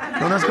Lord.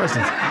 Don't ask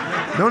questions.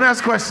 Don't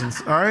ask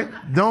questions, all right?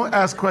 Don't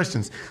ask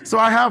questions. So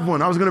I have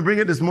one. I was going to bring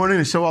it this morning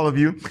and show all of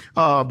you,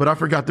 but I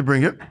forgot to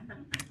bring it.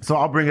 So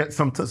I'll bring it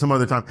some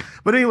other time.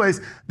 But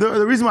anyways,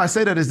 the reason why I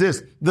say that is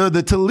this. The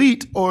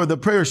talit, or the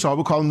prayer shawl,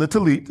 we'll call them the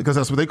talit, because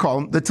that's what they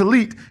call them. The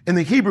talit in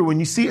the Hebrew, when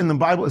you see it in the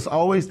Bible, it's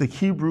always the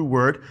Hebrew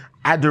word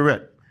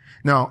aderet.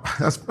 Now,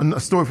 that's a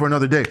story for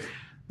another day.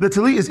 The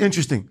talit is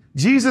interesting.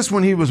 Jesus,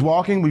 when he was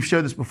walking, we've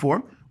shared this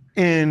before,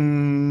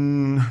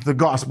 in the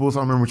Gospels, I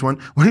don't remember which one,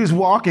 when he was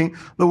walking,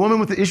 the woman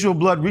with the issue of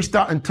blood reached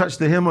out and touched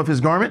the hem of his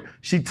garment.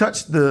 She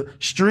touched the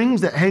strings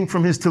that hang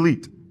from his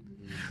talit.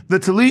 The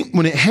talit,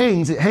 when it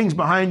hangs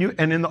behind you.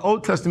 And in the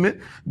Old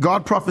Testament,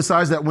 God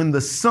prophesies that when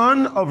the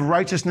Son of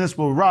Righteousness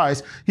will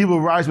rise, he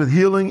will rise with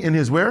healing in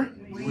his where?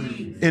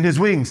 Wings. In his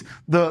wings.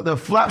 The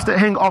flaps that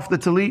hang off the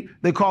talit,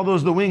 they call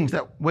those the wings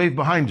that wave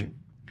behind you.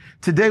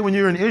 Today, when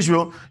you're in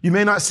Israel, you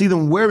may not see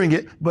them wearing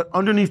it, but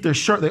underneath their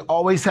shirt, they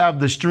always have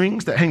the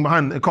strings that hang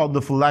behind them. They're called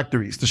the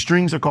phylacteries. The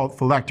strings are called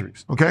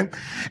phylacteries, okay?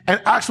 And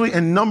actually,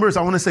 in Numbers,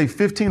 I want to say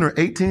 15 or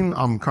 18,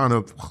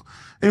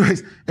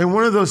 anyways, in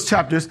one of those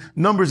chapters,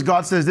 Numbers,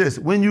 God says this: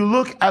 when you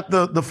look at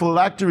the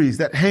phylacteries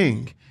that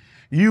hang,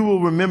 you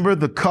will remember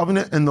the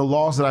covenant and the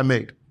laws that I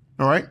made,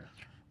 all right?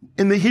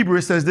 In the Hebrew,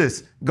 it says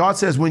this. God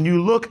says, when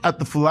you look at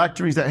the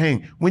phylacteries that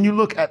hang, when you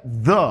look at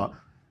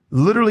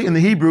literally in the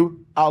Hebrew,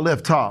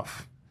 Aleph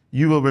Tav,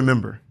 you will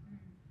remember.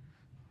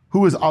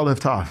 Who is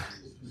Aleph Tav?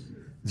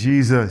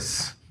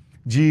 Jesus.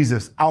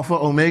 Jesus. Alpha,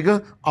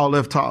 Omega,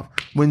 Aleph Tav.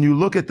 When you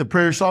look at the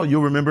prayer shawl,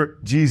 you'll remember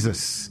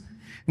Jesus.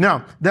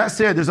 Now, that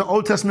said, there's an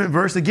Old Testament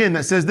verse again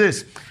that says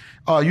this: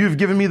 you've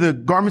given me the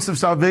garments of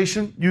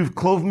salvation. You've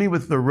clothed me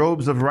with the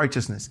robes of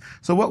righteousness.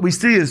 So what we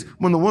see is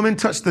when the woman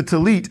touched the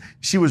talit,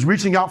 she was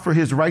reaching out for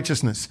his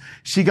righteousness.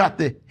 She got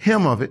the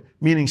hem of it,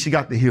 meaning she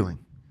got the healing.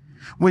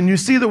 When you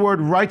see the word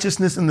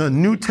righteousness in the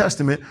New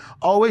Testament,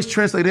 always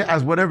translate it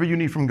as whatever you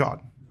need from God,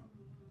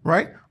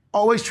 right?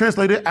 Always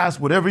translate it as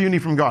whatever you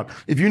need from God.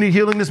 If you need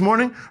healing this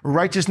morning,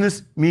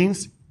 righteousness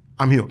means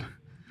I'm healed,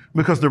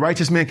 because the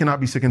righteous man cannot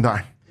be sick and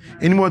die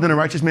any more than a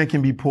righteous man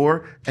can be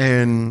poor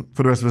and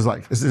for the rest of his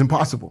life. It's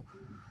impossible.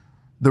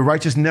 The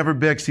righteous never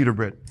beg cedar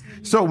bread.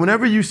 So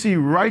whenever you see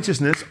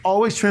righteousness,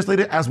 always translate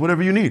it as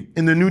whatever you need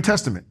in the New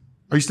Testament.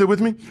 Are you still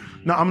with me?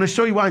 Now, I'm going to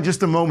show you why in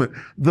just a moment.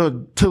 The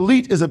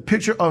talit is a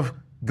picture of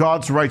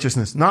God's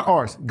righteousness, not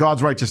ours,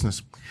 God's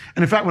righteousness.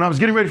 And in fact, when I was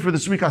getting ready for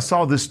this week, I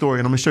saw this story,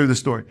 and I'm going to show you this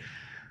story.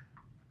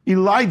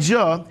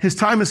 Elijah, his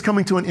time is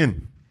coming to an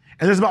end.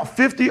 And there's about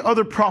 50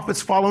 other prophets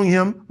following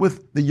him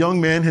with the young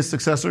man, his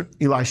successor,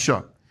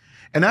 Elisha.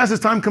 And as his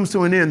time comes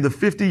to an end, the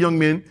 50 young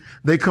men,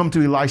 they come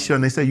to Elisha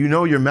and they say, you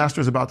know, your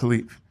master is about to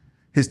leave.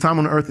 His time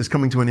on earth is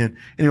coming to an end.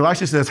 And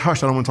Elisha says,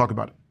 hush, I don't want to talk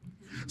about it.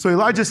 So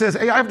Elijah says,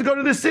 hey, I have to go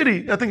to this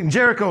city, I think in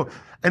Jericho.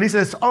 And he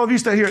says, all of you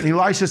stay here. And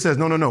Elisha says,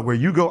 no. Where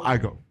you go, I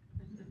go.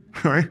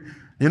 All right?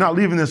 You're not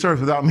leaving this earth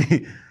without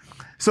me.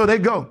 So they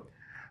go.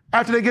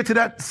 After they get to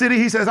that city,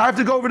 he says, I have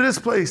to go over to this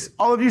place.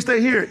 All of you stay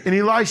here. And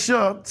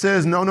Elisha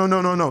says,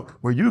 no.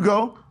 Where you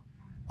go,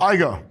 I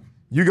go.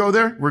 You go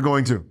there, we're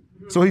going to.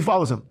 So he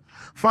follows him.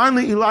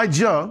 Finally,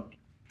 Elijah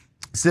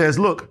says,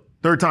 look,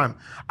 third time,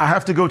 I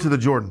have to go to the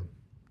Jordan.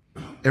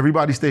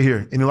 Everybody stay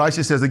here. And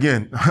Elisha says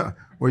again,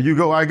 where you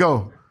go, I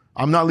go.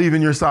 I'm not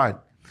leaving your side.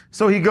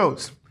 So he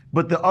goes.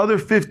 But the other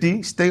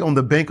 50 stay on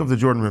the bank of the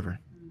Jordan River.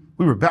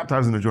 We were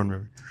baptized in the Jordan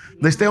River.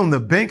 They stay on the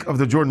bank of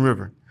the Jordan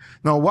River.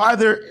 Now, while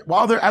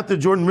they're at the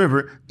Jordan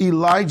River,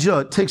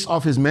 Elijah takes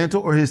off his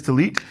mantle or his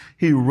talit.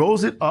 He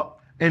rolls it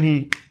up and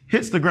he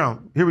hits the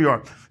ground. Here we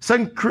are.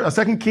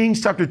 2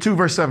 Kings chapter 2,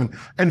 verse 7.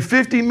 And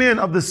 50 men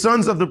of the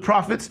sons of the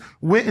prophets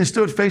went and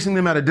stood facing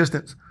them at a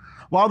distance,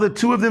 while the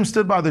two of them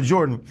stood by the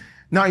Jordan.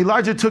 Now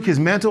Elijah took his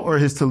mantle or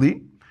his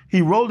talit.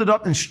 He rolled it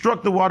up and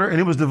struck the water, and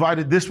it was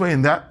divided this way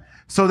and that,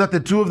 so that the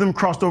two of them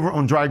crossed over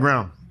on dry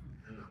ground.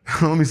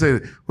 Let me say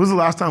this. When was the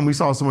last time we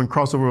saw someone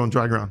cross over on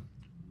dry ground?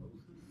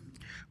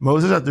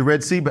 Moses at the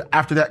Red Sea, but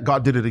after that,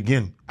 God did it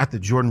again at the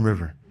Jordan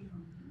River.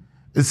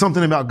 It's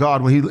something about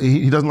God when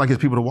he doesn't like his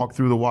people to walk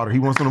through the water. He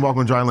wants them to walk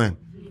on dry land.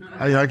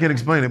 I can't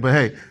explain it, but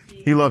hey,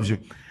 he loves you.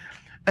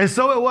 And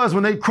so it was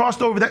when they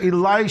crossed over that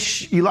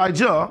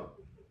Elijah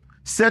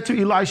said to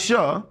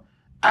Elisha,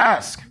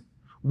 ask,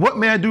 what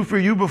may I do for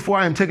you before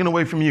I am taken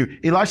away from you?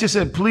 Elisha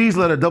said, please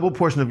let a double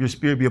portion of your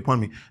spirit be upon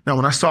me. Now,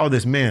 when I saw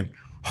this, when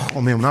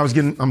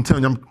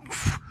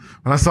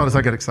I saw this,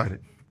 I got excited.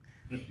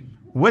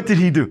 What did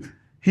he do?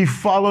 He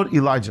followed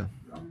Elijah.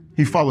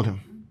 He followed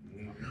him.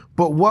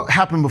 But what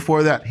happened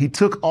before that? He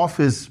took off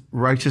his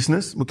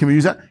righteousness. Well, can we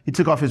use that? He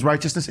took off his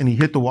righteousness and he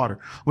hit the water.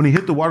 When he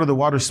hit the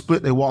water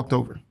split, they walked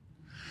over.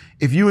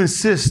 If you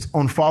insist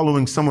on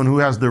following someone who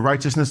has the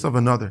righteousness of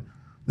another,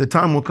 the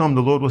time will come,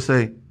 the Lord will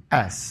say,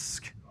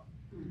 ask.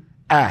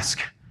 Ask.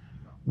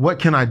 What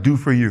can I do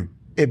for you?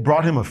 It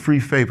brought him a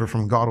free favor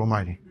from God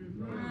Almighty.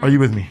 Are you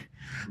with me?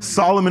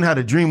 Solomon had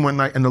a dream one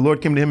night and the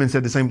Lord came to him and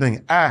said the same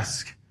thing.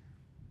 Ask.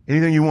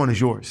 Anything you want is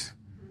yours.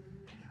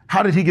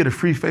 How did he get a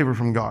free favor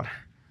from God?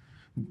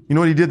 You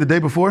know what he did the day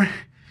before?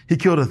 He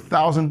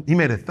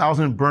made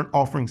 1,000 burnt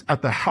offerings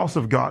at the house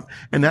of God.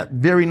 And that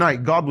very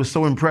night, God was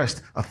so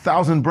impressed.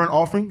 1,000 burnt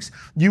offerings?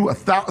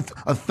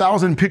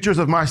 1,000 pictures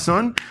of my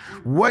son?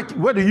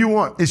 What do you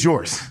want? It's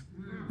yours.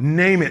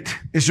 Name it.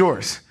 It's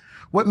yours.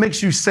 What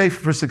makes you safe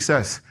for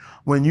success?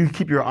 When you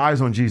keep your eyes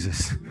on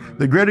Jesus.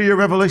 The greater your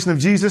revelation of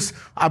Jesus,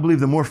 I believe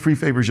the more free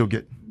favors you'll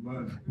get.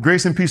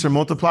 Grace and peace are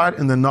multiplied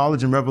in the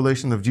knowledge and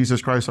revelation of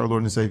Jesus Christ, our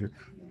Lord and Savior.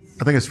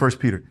 I think it's 1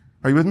 Peter.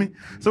 Are you with me?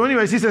 So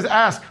anyways, he says,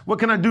 ask, what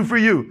can I do for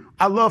you?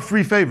 I love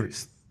free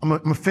favors. I'm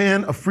a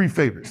fan of free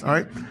favors. All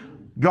right.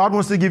 God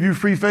wants to give you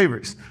free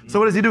favors. So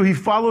what does he do? He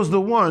follows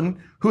the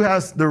one who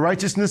has the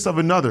righteousness of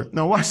another.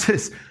 Now watch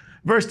this.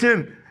 Verse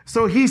 10.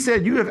 So he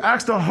said, you have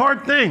asked a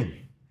hard thing.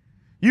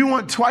 You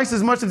want twice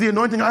as much of the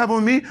anointing I have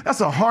on me?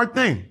 That's a hard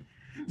thing.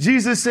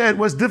 Jesus said,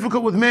 what's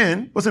difficult with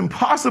man, what's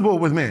impossible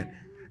with man,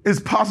 is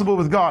possible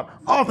with God.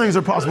 All things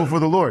are possible for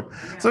the Lord.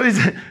 So he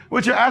said,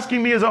 what you're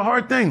asking me is a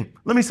hard thing.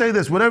 Let me say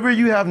this. Whatever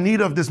you have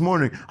need of this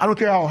morning, I don't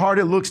care how hard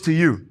it looks to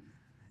you.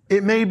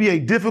 It may be a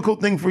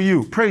difficult thing for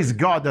you. Praise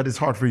God that it's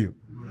hard for you.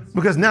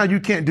 Because now you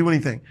can't do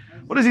anything.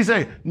 What does he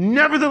say?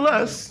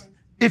 Nevertheless,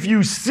 if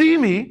you see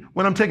me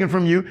when I'm taken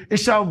from you, it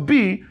shall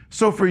be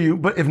so for you.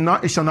 But if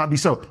not, it shall not be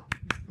so.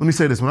 Let me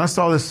say this. When I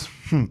saw this,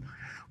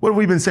 what have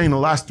we been saying the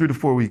last 3 to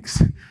 4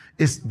 weeks?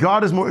 It's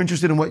God is more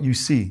interested in what you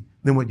see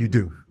than what you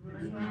do.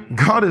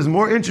 God is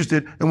more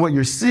interested in what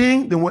you're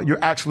seeing than what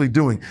you're actually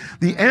doing.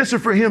 The answer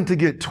for him to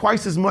get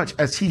twice as much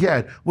as he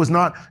had was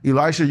not,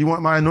 Elisha, you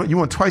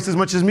want twice as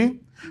much as me?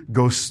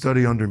 Go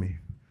study under me.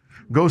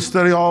 Go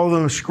study all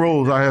the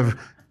scrolls I have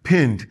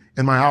pinned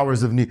in my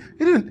hours of need.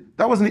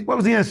 What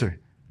was the answer?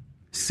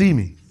 See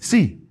me.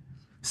 See.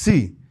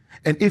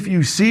 And if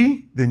you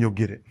see, then you'll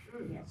get it.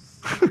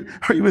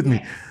 Are you with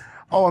me?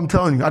 Oh, I'm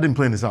telling you, I didn't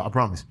plan this out, I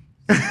promise.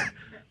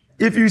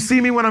 If you see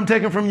me when I'm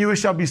taken from you, it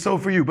shall be so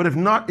for you. But if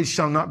not, it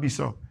shall not be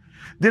so.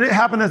 Then it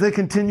happened as they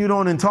continued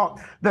on and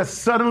talked that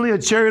suddenly a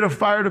chariot of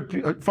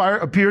fire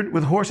appeared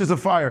with horses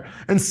of fire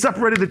and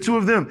separated the two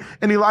of them.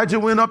 And Elijah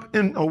went up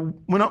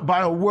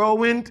by a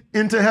whirlwind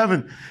into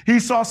heaven. He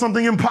saw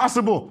something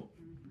impossible.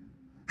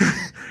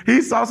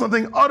 He saw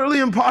something utterly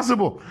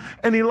impossible.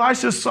 And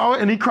Elisha saw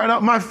it and he cried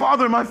out, my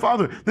father,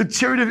 the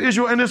chariot of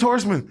Israel and his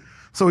horsemen.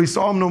 So he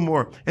saw him no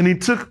more. And he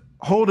took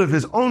hold of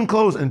his own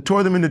clothes and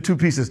tore them into 2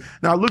 pieces.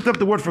 Now I looked up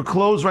the word for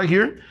clothes right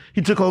here.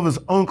 He took hold of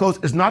his own clothes.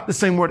 It's not the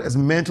same word as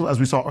mantle as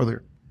we saw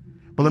earlier.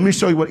 But let me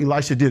show you what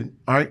Elisha did.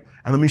 All right.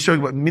 And let me show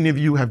you what many of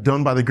you have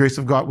done by the grace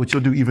of God, which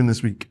you'll do even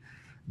this week.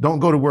 Don't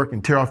go to work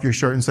and tear off your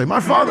shirt and say,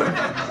 my father.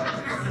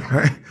 All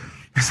right.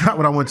 That's not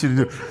what I want you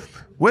to do.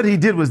 What he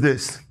did was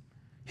this.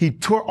 He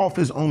tore off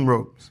his own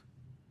robes.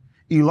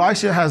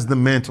 Elisha has the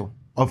mantle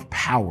of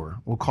power.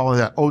 We'll call it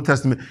that. Old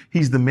Testament.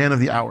 He's the man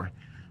of the hour.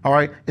 All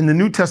right. In the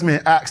New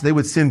Testament, Acts, they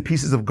would send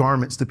pieces of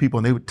garments to people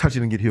and they would touch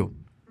it and get healed.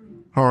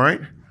 All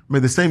right. May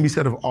the same be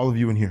said of all of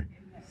you in here.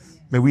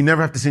 May we never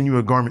have to send you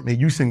a garment. May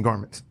you send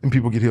garments and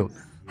people get healed.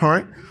 All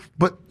right.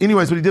 But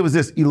anyways, what he did was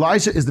this.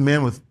 Elijah is the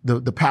man with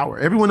the power.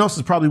 Everyone else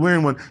is probably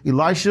wearing one.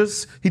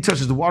 Elisha's, he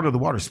touches the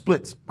water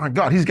splits. My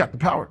God, he's got the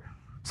power.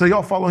 So they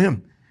all follow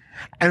him.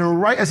 And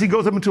right as he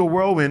goes up into a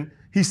whirlwind,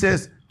 he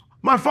says,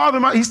 my father,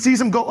 he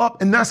sees him go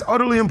up and that's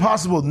utterly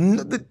impossible.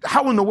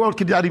 How in the world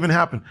could that even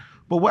happen?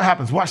 But what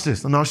happens? Watch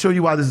this, and I'll show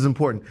you why this is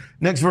important.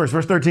 Next verse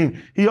 13.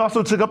 He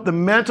also took up the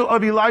mantle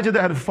of Elijah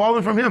that had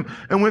fallen from him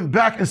and went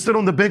back and stood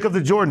on the bank of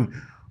the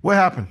Jordan. What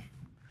happened?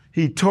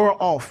 He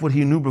tore off what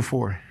he knew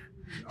before.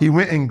 He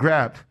went and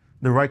grabbed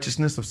the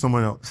righteousness of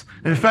someone else.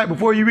 And in fact,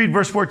 before you read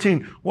verse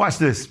 14, watch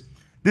this.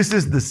 This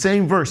is the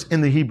same verse in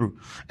the Hebrew.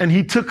 And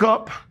he took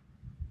up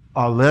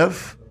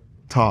Alev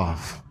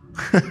Tav.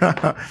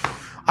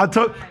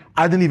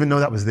 I didn't even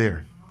know that was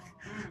there.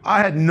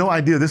 I had no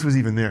idea this was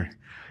even there.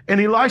 And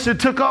Elisha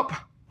took up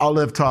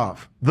Alev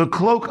Tav, the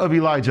cloak of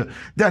Elijah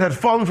that had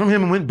fallen from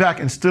him and went back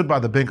and stood by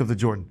the bank of the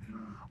Jordan.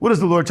 What is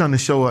the Lord trying to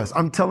show us?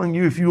 I'm telling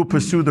you, if you will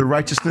pursue the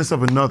righteousness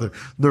of another,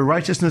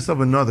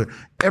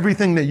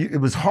 everything that it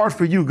was hard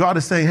for you, God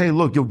is saying, hey,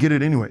 look, you'll get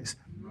it anyways.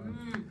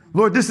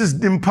 Lord, this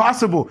is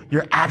impossible.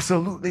 You're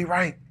absolutely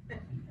right.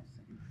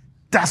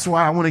 That's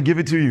why I want to give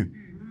it to you.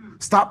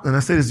 Stop, and I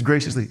say this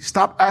graciously,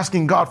 stop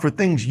asking God for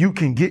things you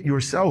can get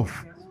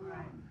yourself.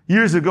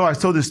 Years ago, I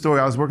told this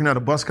story. I was working at a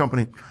bus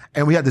company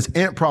and we had this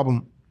ant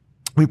problem.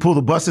 We pulled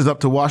the buses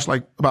up to wash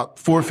like about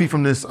 4 feet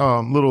from this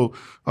little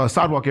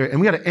sidewalk area, and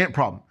we had an ant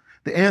problem.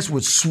 The ants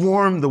would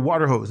swarm the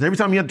water hose. And every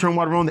time you had to turn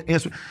water on, the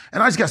ants would,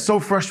 and I just got so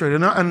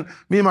frustrated. And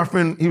me and my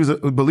friend, he was a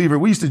believer.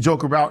 We used to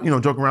joke around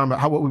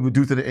about what we would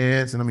do to the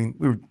ants. And I mean,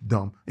 we were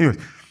dumb. Anyways,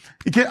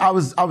 I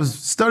was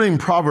studying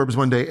Proverbs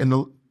one day, and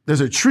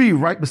there's a tree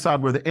right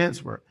beside where the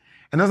ants were.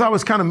 And as I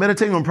was kind of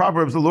meditating on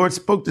Proverbs, the Lord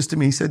spoke this to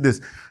me. He said this.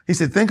 He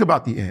said, think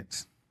about the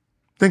ants.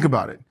 Think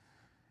about it.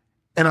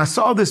 And I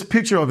saw this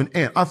picture of an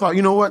ant. I thought,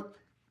 you know what?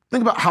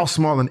 Think about how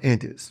small an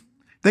ant is.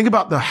 Think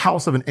about the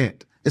house of an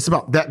ant. It's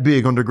about that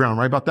big underground,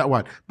 right? About that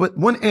wide. But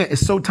one ant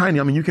is so tiny.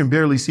 I mean, you can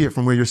barely see it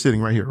from where you're sitting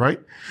right here, right?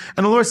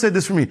 And the Lord said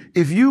this for me.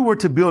 If you were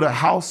to build a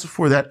house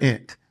for that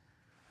ant,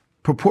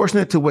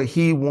 proportionate to what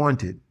he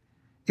wanted,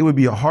 it would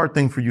be a hard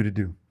thing for you to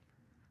do.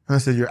 And I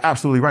said, you're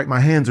absolutely right.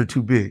 My hands are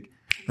too big.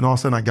 And all of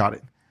a sudden I got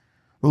it.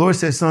 The Lord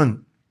said,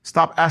 son,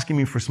 stop asking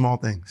me for small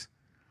things.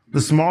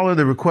 The smaller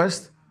the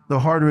request, the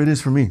harder it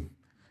is for me.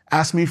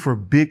 ask me for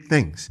big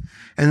things.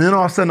 And then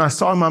all of a sudden I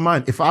saw in my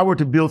mind, if I were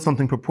to build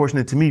something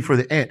proportionate to me for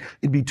the ant,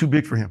 it'd be too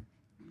big for him.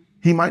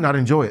 He might not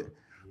enjoy it.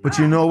 But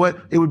you know what?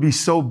 It would be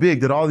so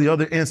big that all the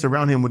other ants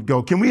around him would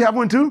go, can we have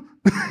one too?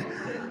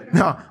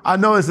 Now, I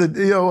know it's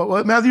Matthew,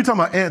 you're talking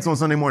about ants on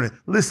Sunday morning.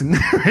 Listen,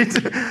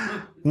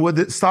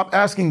 right? Stop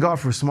asking God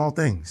for small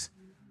things.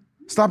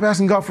 Stop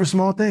asking God for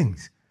small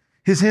things.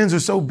 His hands are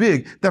so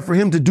big that for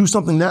him to do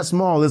something that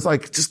small is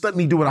like, just let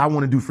me do what I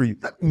want to do for you.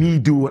 Let me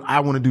do what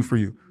I want to do for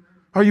you.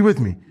 Are you with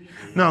me?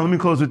 Now, let me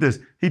close with this.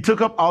 He took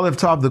up olive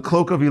top, the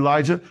cloak of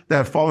Elijah that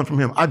had fallen from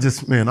him. I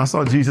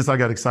saw Jesus. I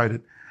got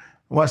excited.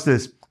 Watch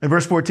this. In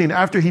verse 14,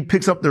 after he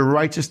picks up the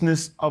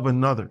righteousness of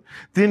another,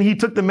 then he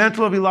took the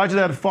mantle of Elijah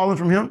that had fallen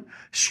from him,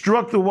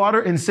 struck the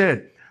water and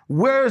said,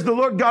 where is the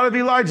Lord God of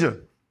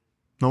Elijah?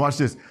 Now watch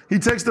this. He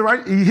hits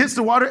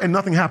the water and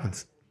nothing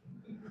happens.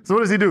 So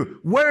what does he do?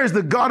 Where is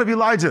the God of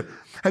Elijah?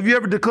 Have you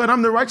ever declared,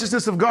 I'm the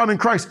righteousness of God in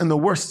Christ, and the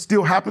worst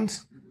still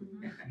happens?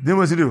 Then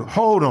what does he do?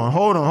 Hold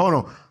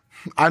on.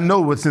 I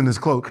know what's in this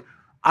cloak.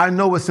 I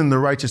know what's in the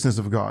righteousness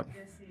of God.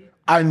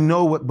 I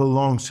know what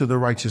belongs to the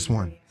righteous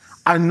one.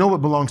 I know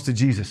what belongs to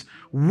Jesus.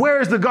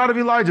 Where is the God of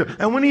Elijah?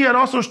 And when he had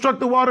also struck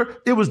the water,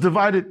 it was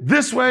divided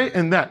this way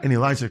and that. And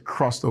Elijah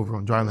crossed over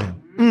on dry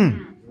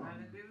land.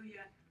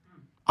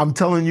 I'm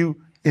telling you,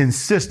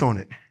 insist on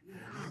it.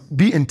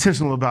 Be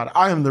intentional about it.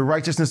 I am the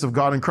righteousness of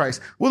God in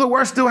Christ. Will the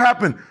worst still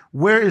happen?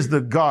 Where is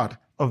the God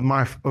of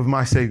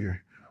my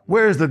Savior?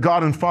 Where is the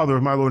God and Father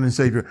of my Lord and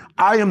Savior?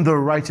 I am the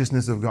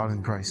righteousness of God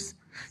in Christ.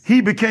 He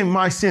became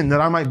my sin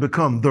that I might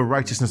become the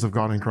righteousness of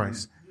God in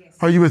Christ.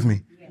 Are you with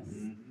me?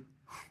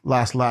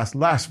 Last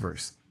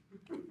verse.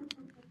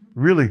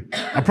 Really,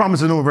 I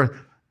promise no verse.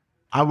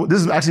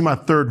 This is actually my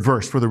third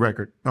verse for the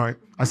record. All right,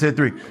 I said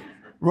 3.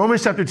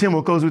 Romans chapter 10,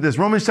 we'll close with this.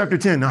 Romans chapter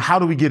 10, now how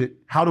do we get it?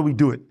 How do we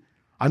do it?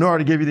 I know I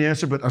already gave you the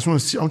answer, but I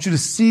want you to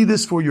see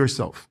this for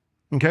yourself,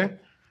 okay?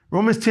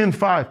 Romans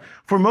 10:5.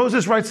 For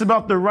Moses writes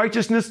about the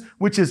righteousness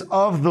which is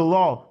of the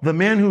law, the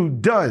man who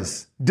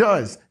does.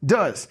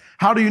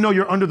 How do you know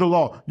you're under the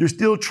law? You're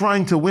still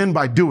trying to win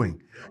by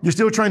doing. You're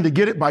still trying to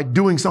get it by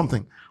doing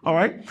something. All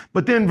right.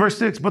 But then verse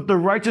 6, but the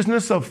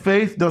righteousness of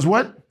faith does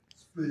what?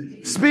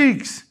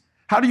 Speaks.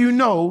 How do you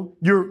know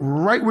you're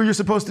right where you're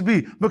supposed to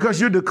be? Because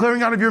you're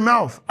declaring out of your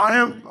mouth.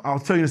 I'll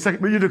tell you in a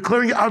second, but you're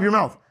declaring it out of your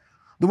mouth.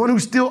 The one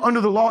who's still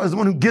under the law is the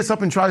one who gets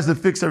up and tries to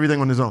fix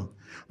everything on his own.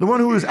 The one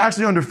who is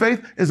actually under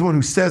faith is the one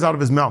who says out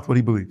of his mouth what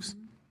he believes.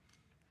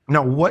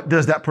 Now, what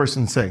does that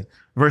person say?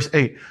 Verse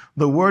 8,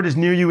 the word is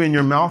near you in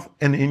your mouth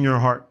and in your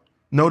heart.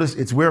 Notice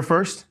it's where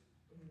first?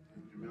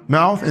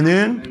 Mouth and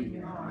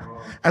then?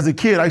 As a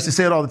kid, I used to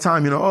say it all the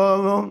time,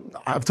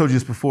 I've told you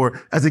this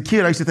before. As a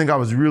kid, I used to think I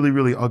was really,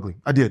 really ugly.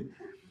 I did.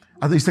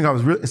 I used to think I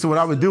was really, so what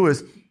I would do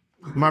is,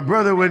 my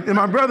brother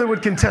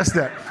would contest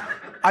that.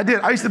 I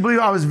did. I used to believe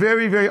I was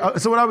very, very,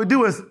 so what I would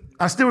do is,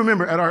 I still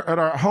remember at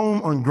our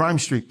home on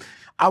Grimes Street,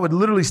 I would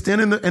literally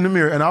stand in the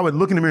mirror and I would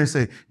look in the mirror and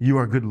say, you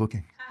are good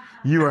looking.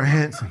 You are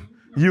handsome.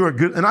 You are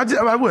good. And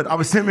I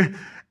would stand there.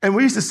 And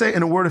we used to say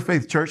in a Word of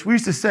Faith church, we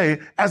used to say,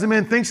 as a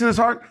man thinks in his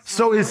heart,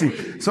 so is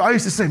he. So I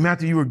used to say,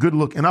 Matthew, you are good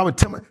looking. And I would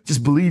tell him,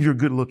 just believe you're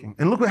good looking.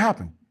 And look what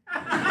happened.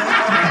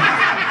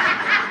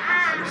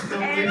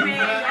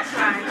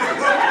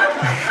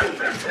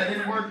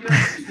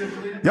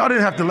 Y'all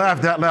didn't have to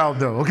laugh that loud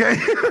though, okay?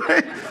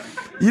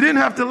 You didn't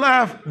have to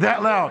laugh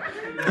that loud.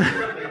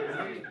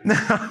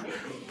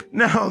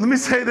 Now, let me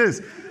say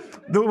this.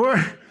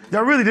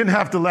 Y'all really didn't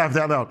have to laugh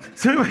that loud.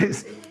 So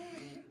anyways,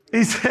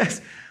 he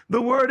says, the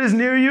word is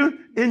near you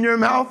in your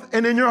mouth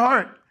and in your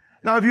heart.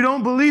 Now, if you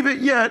don't believe it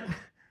yet,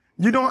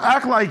 you don't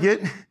act like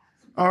it.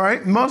 All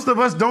right. Most of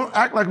us don't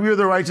act like we are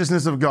the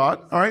righteousness of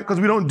God. All right. Because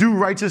we don't do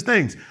righteous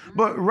things.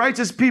 But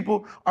righteous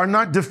people are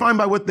not defined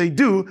by what they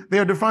do. They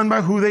are defined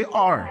by who they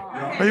are.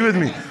 Are you with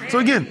me? So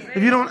again,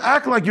 if you don't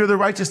act like you're the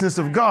righteousness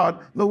of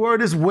God, the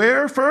word is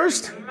where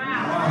first?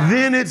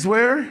 Then it's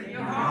where?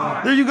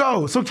 There you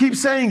go. So keep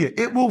saying it.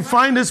 It will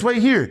find its way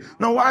here.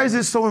 Now, why is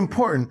it so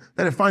important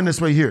that it find its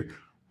way here?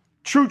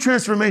 True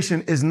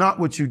transformation is not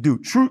what you do.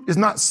 True is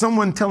not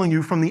someone telling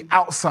you from the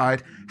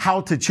outside how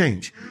to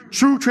change.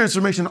 True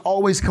transformation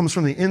always comes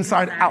from the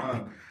inside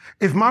out.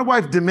 If my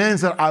wife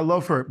demands that I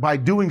love her by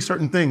doing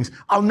certain things,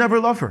 I'll never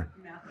love her.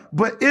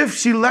 But if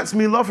she lets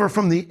me love her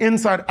from the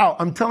inside out,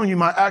 I'm telling you,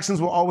 my actions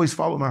will always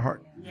follow my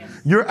heart.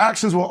 Your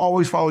actions will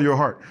always follow your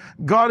heart.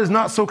 God is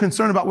not so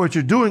concerned about what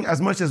you're doing as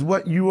much as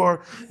what's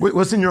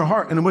in your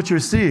heart and what you're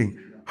seeing.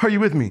 Are you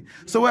with me?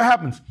 So what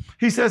happens?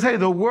 He says, hey,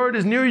 the word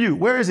is near you.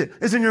 Where is it?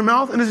 It's in your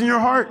mouth and it's in your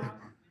heart.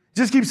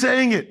 Just keep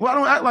saying it. Well, I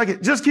don't act like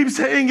it. Just keep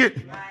saying it.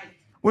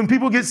 When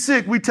people get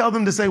sick, we tell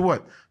them to say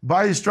what?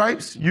 By his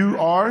stripes, you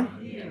are.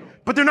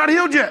 But they're not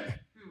healed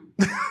yet.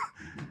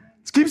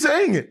 Just keep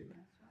saying it.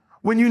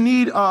 When you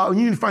need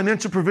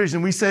financial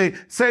provision, we say,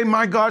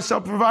 my God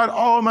shall provide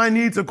all my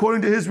needs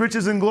according to his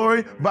riches and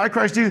glory by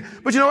Christ Jesus.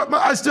 But you know what?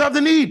 I still have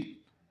the need.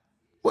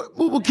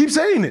 We'll keep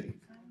saying it.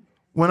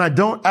 When I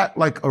don't act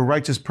like a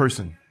righteous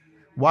person,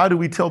 why do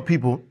we tell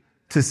people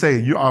to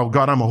say, oh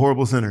God, I'm a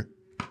horrible sinner?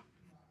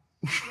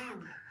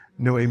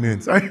 No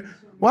amens. Right?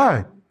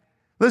 Why?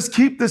 Let's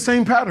keep the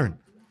same pattern.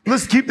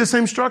 Let's keep the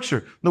same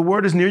structure. The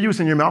word is near you. It's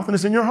in your mouth and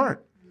it's in your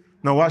heart.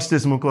 Now watch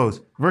this and we'll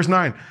close. Verse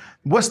 9.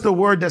 What's the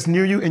word that's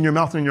near you in your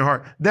mouth and in your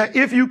heart? That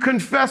if you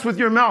confess with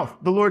your mouth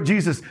the Lord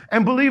Jesus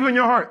and believe in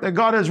your heart that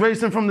God has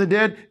raised him from the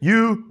dead,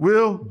 you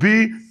will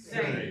be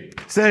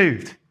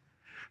saved.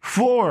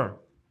 For,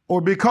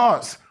 or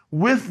because,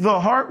 with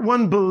the heart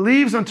one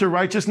believes unto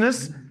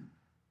righteousness.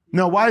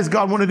 Now, why does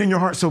God want it in your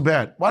heart so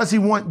bad? Why does he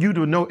want you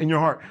to know it in your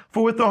heart?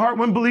 For with the heart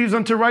one believes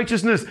unto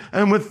righteousness,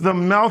 and with the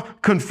mouth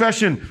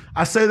confession.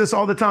 I say this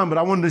all the time, but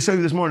I wanted to show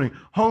you this morning.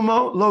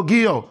 Homo,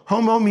 logio.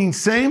 Homo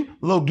means same.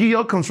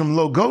 Logio comes from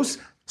logos,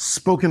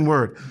 spoken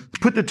word.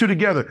 Put the two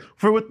together.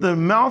 For with the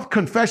mouth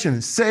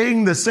confession,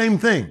 saying the same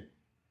thing.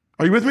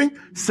 Are you with me?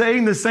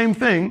 Saying the same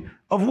thing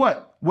of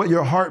what? What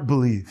your heart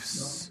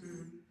believes.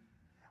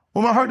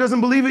 Well, my heart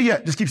doesn't believe it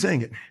yet. Just keep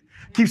saying it.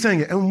 Keep saying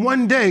it. And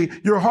one day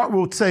your heart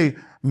will say,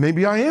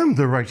 maybe I am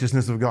the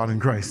righteousness of God in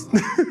Christ.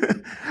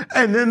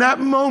 And in that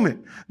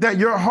moment that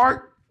your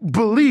heart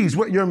believes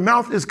what your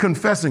mouth is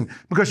confessing,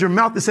 because your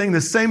mouth is saying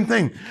the same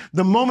thing.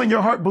 The moment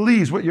your heart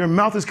believes what your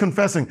mouth is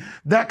confessing,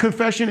 that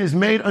confession is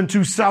made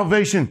unto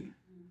salvation.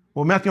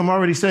 Well, Matthew, I'm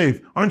already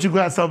saved. Aren't you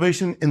glad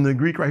salvation in the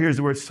Greek right here is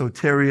the word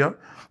soteria,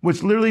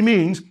 which literally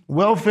means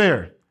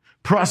welfare,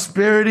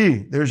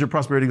 prosperity. There's your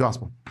prosperity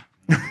gospel.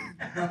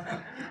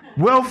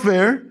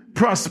 Welfare,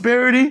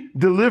 prosperity,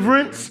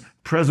 deliverance,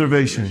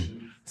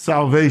 preservation,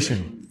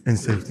 salvation, and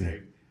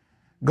safety.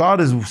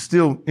 God is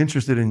still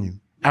interested in you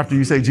after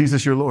you say,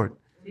 Jesus, your Lord.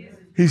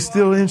 He's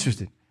still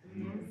interested.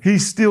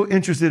 He's still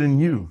interested in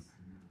you.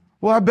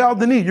 Well, I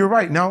bowed the knee. You're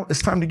right. Now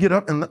it's time to get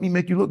up and let me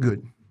make you look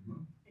good.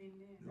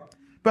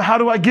 But how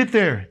do I get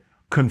there?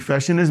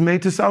 Confession is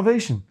made to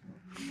salvation.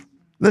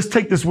 Let's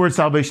take this word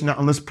salvation out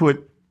and let's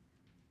put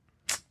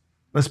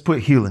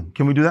healing.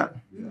 Can we do that?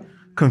 Yeah.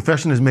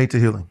 Confession is made to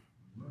healing.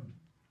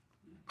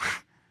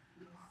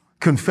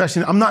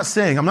 Confession. I'm not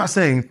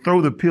saying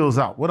throw the pills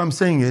out. What I'm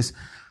saying is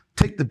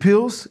take the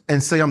pills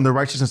and say I'm the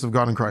righteousness of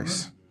God in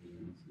Christ.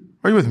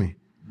 Are you with me?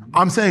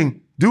 I'm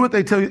saying do what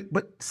they tell you,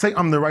 but say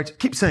I'm the righteous.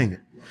 Keep saying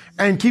it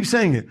and keep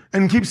saying it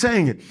and keep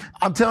saying it.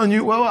 I'm telling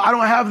you, well, I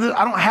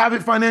don't have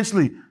it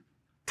financially.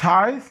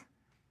 Tithe.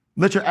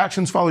 Let your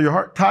actions follow your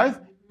heart. Tithe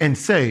and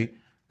say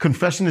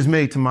confession is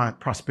made to my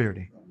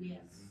prosperity.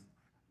 Yes.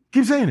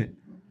 Keep saying it.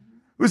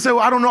 We say,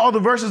 well, I don't know all the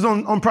verses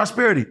on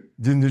prosperity.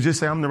 Then just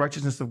say I'm the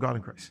righteousness of God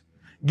in Christ.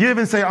 Give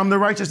and say, I'm the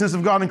righteousness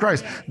of God in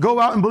Christ. Go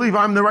out and believe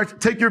I'm the right.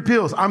 Take your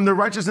pills. I'm the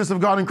righteousness of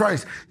God in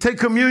Christ. Take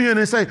communion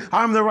and say,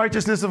 I'm the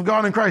righteousness of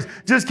God in Christ.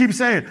 Just keep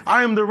saying,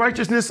 I am the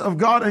righteousness of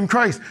God in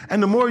Christ.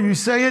 And the more you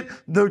say it,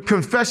 the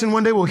confession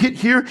one day will hit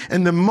here.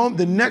 And the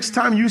next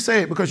time you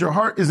say it, because your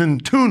heart is in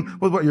tune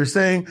with what you're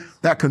saying,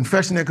 that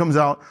confession that comes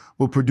out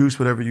will produce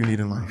whatever you need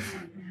in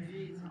life.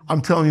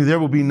 I'm telling you, there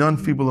will be none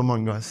feeble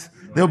among us.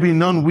 There'll be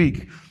none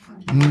weak.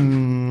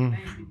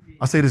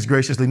 I say this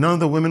graciously. None of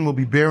the women will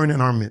be barren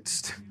in our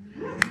midst.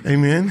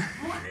 Amen.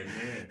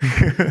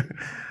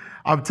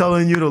 I'm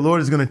telling you, the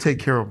Lord is going to take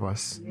care of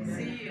us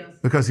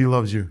because he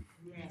loves you.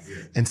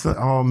 And so,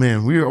 oh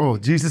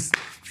man, Jesus,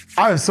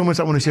 I have so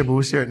much I want to share, but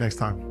we'll share it next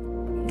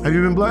time. Have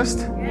you been blessed?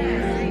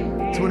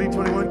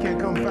 2021 can't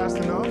come fast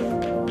enough.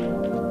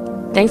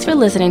 Thanks for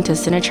listening to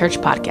Center Church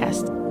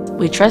Podcast.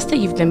 We trust that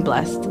you've been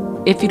blessed.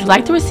 If you'd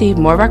like to receive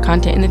more of our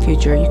content in the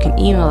future, you can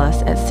email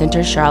us at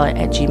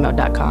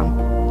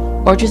centercharlotte@gmail.com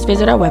or just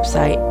visit our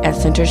website at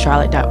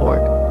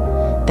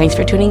centercharlotte.org. Thanks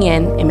for tuning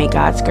in, and may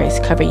God's grace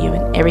cover you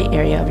in every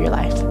area of your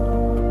life.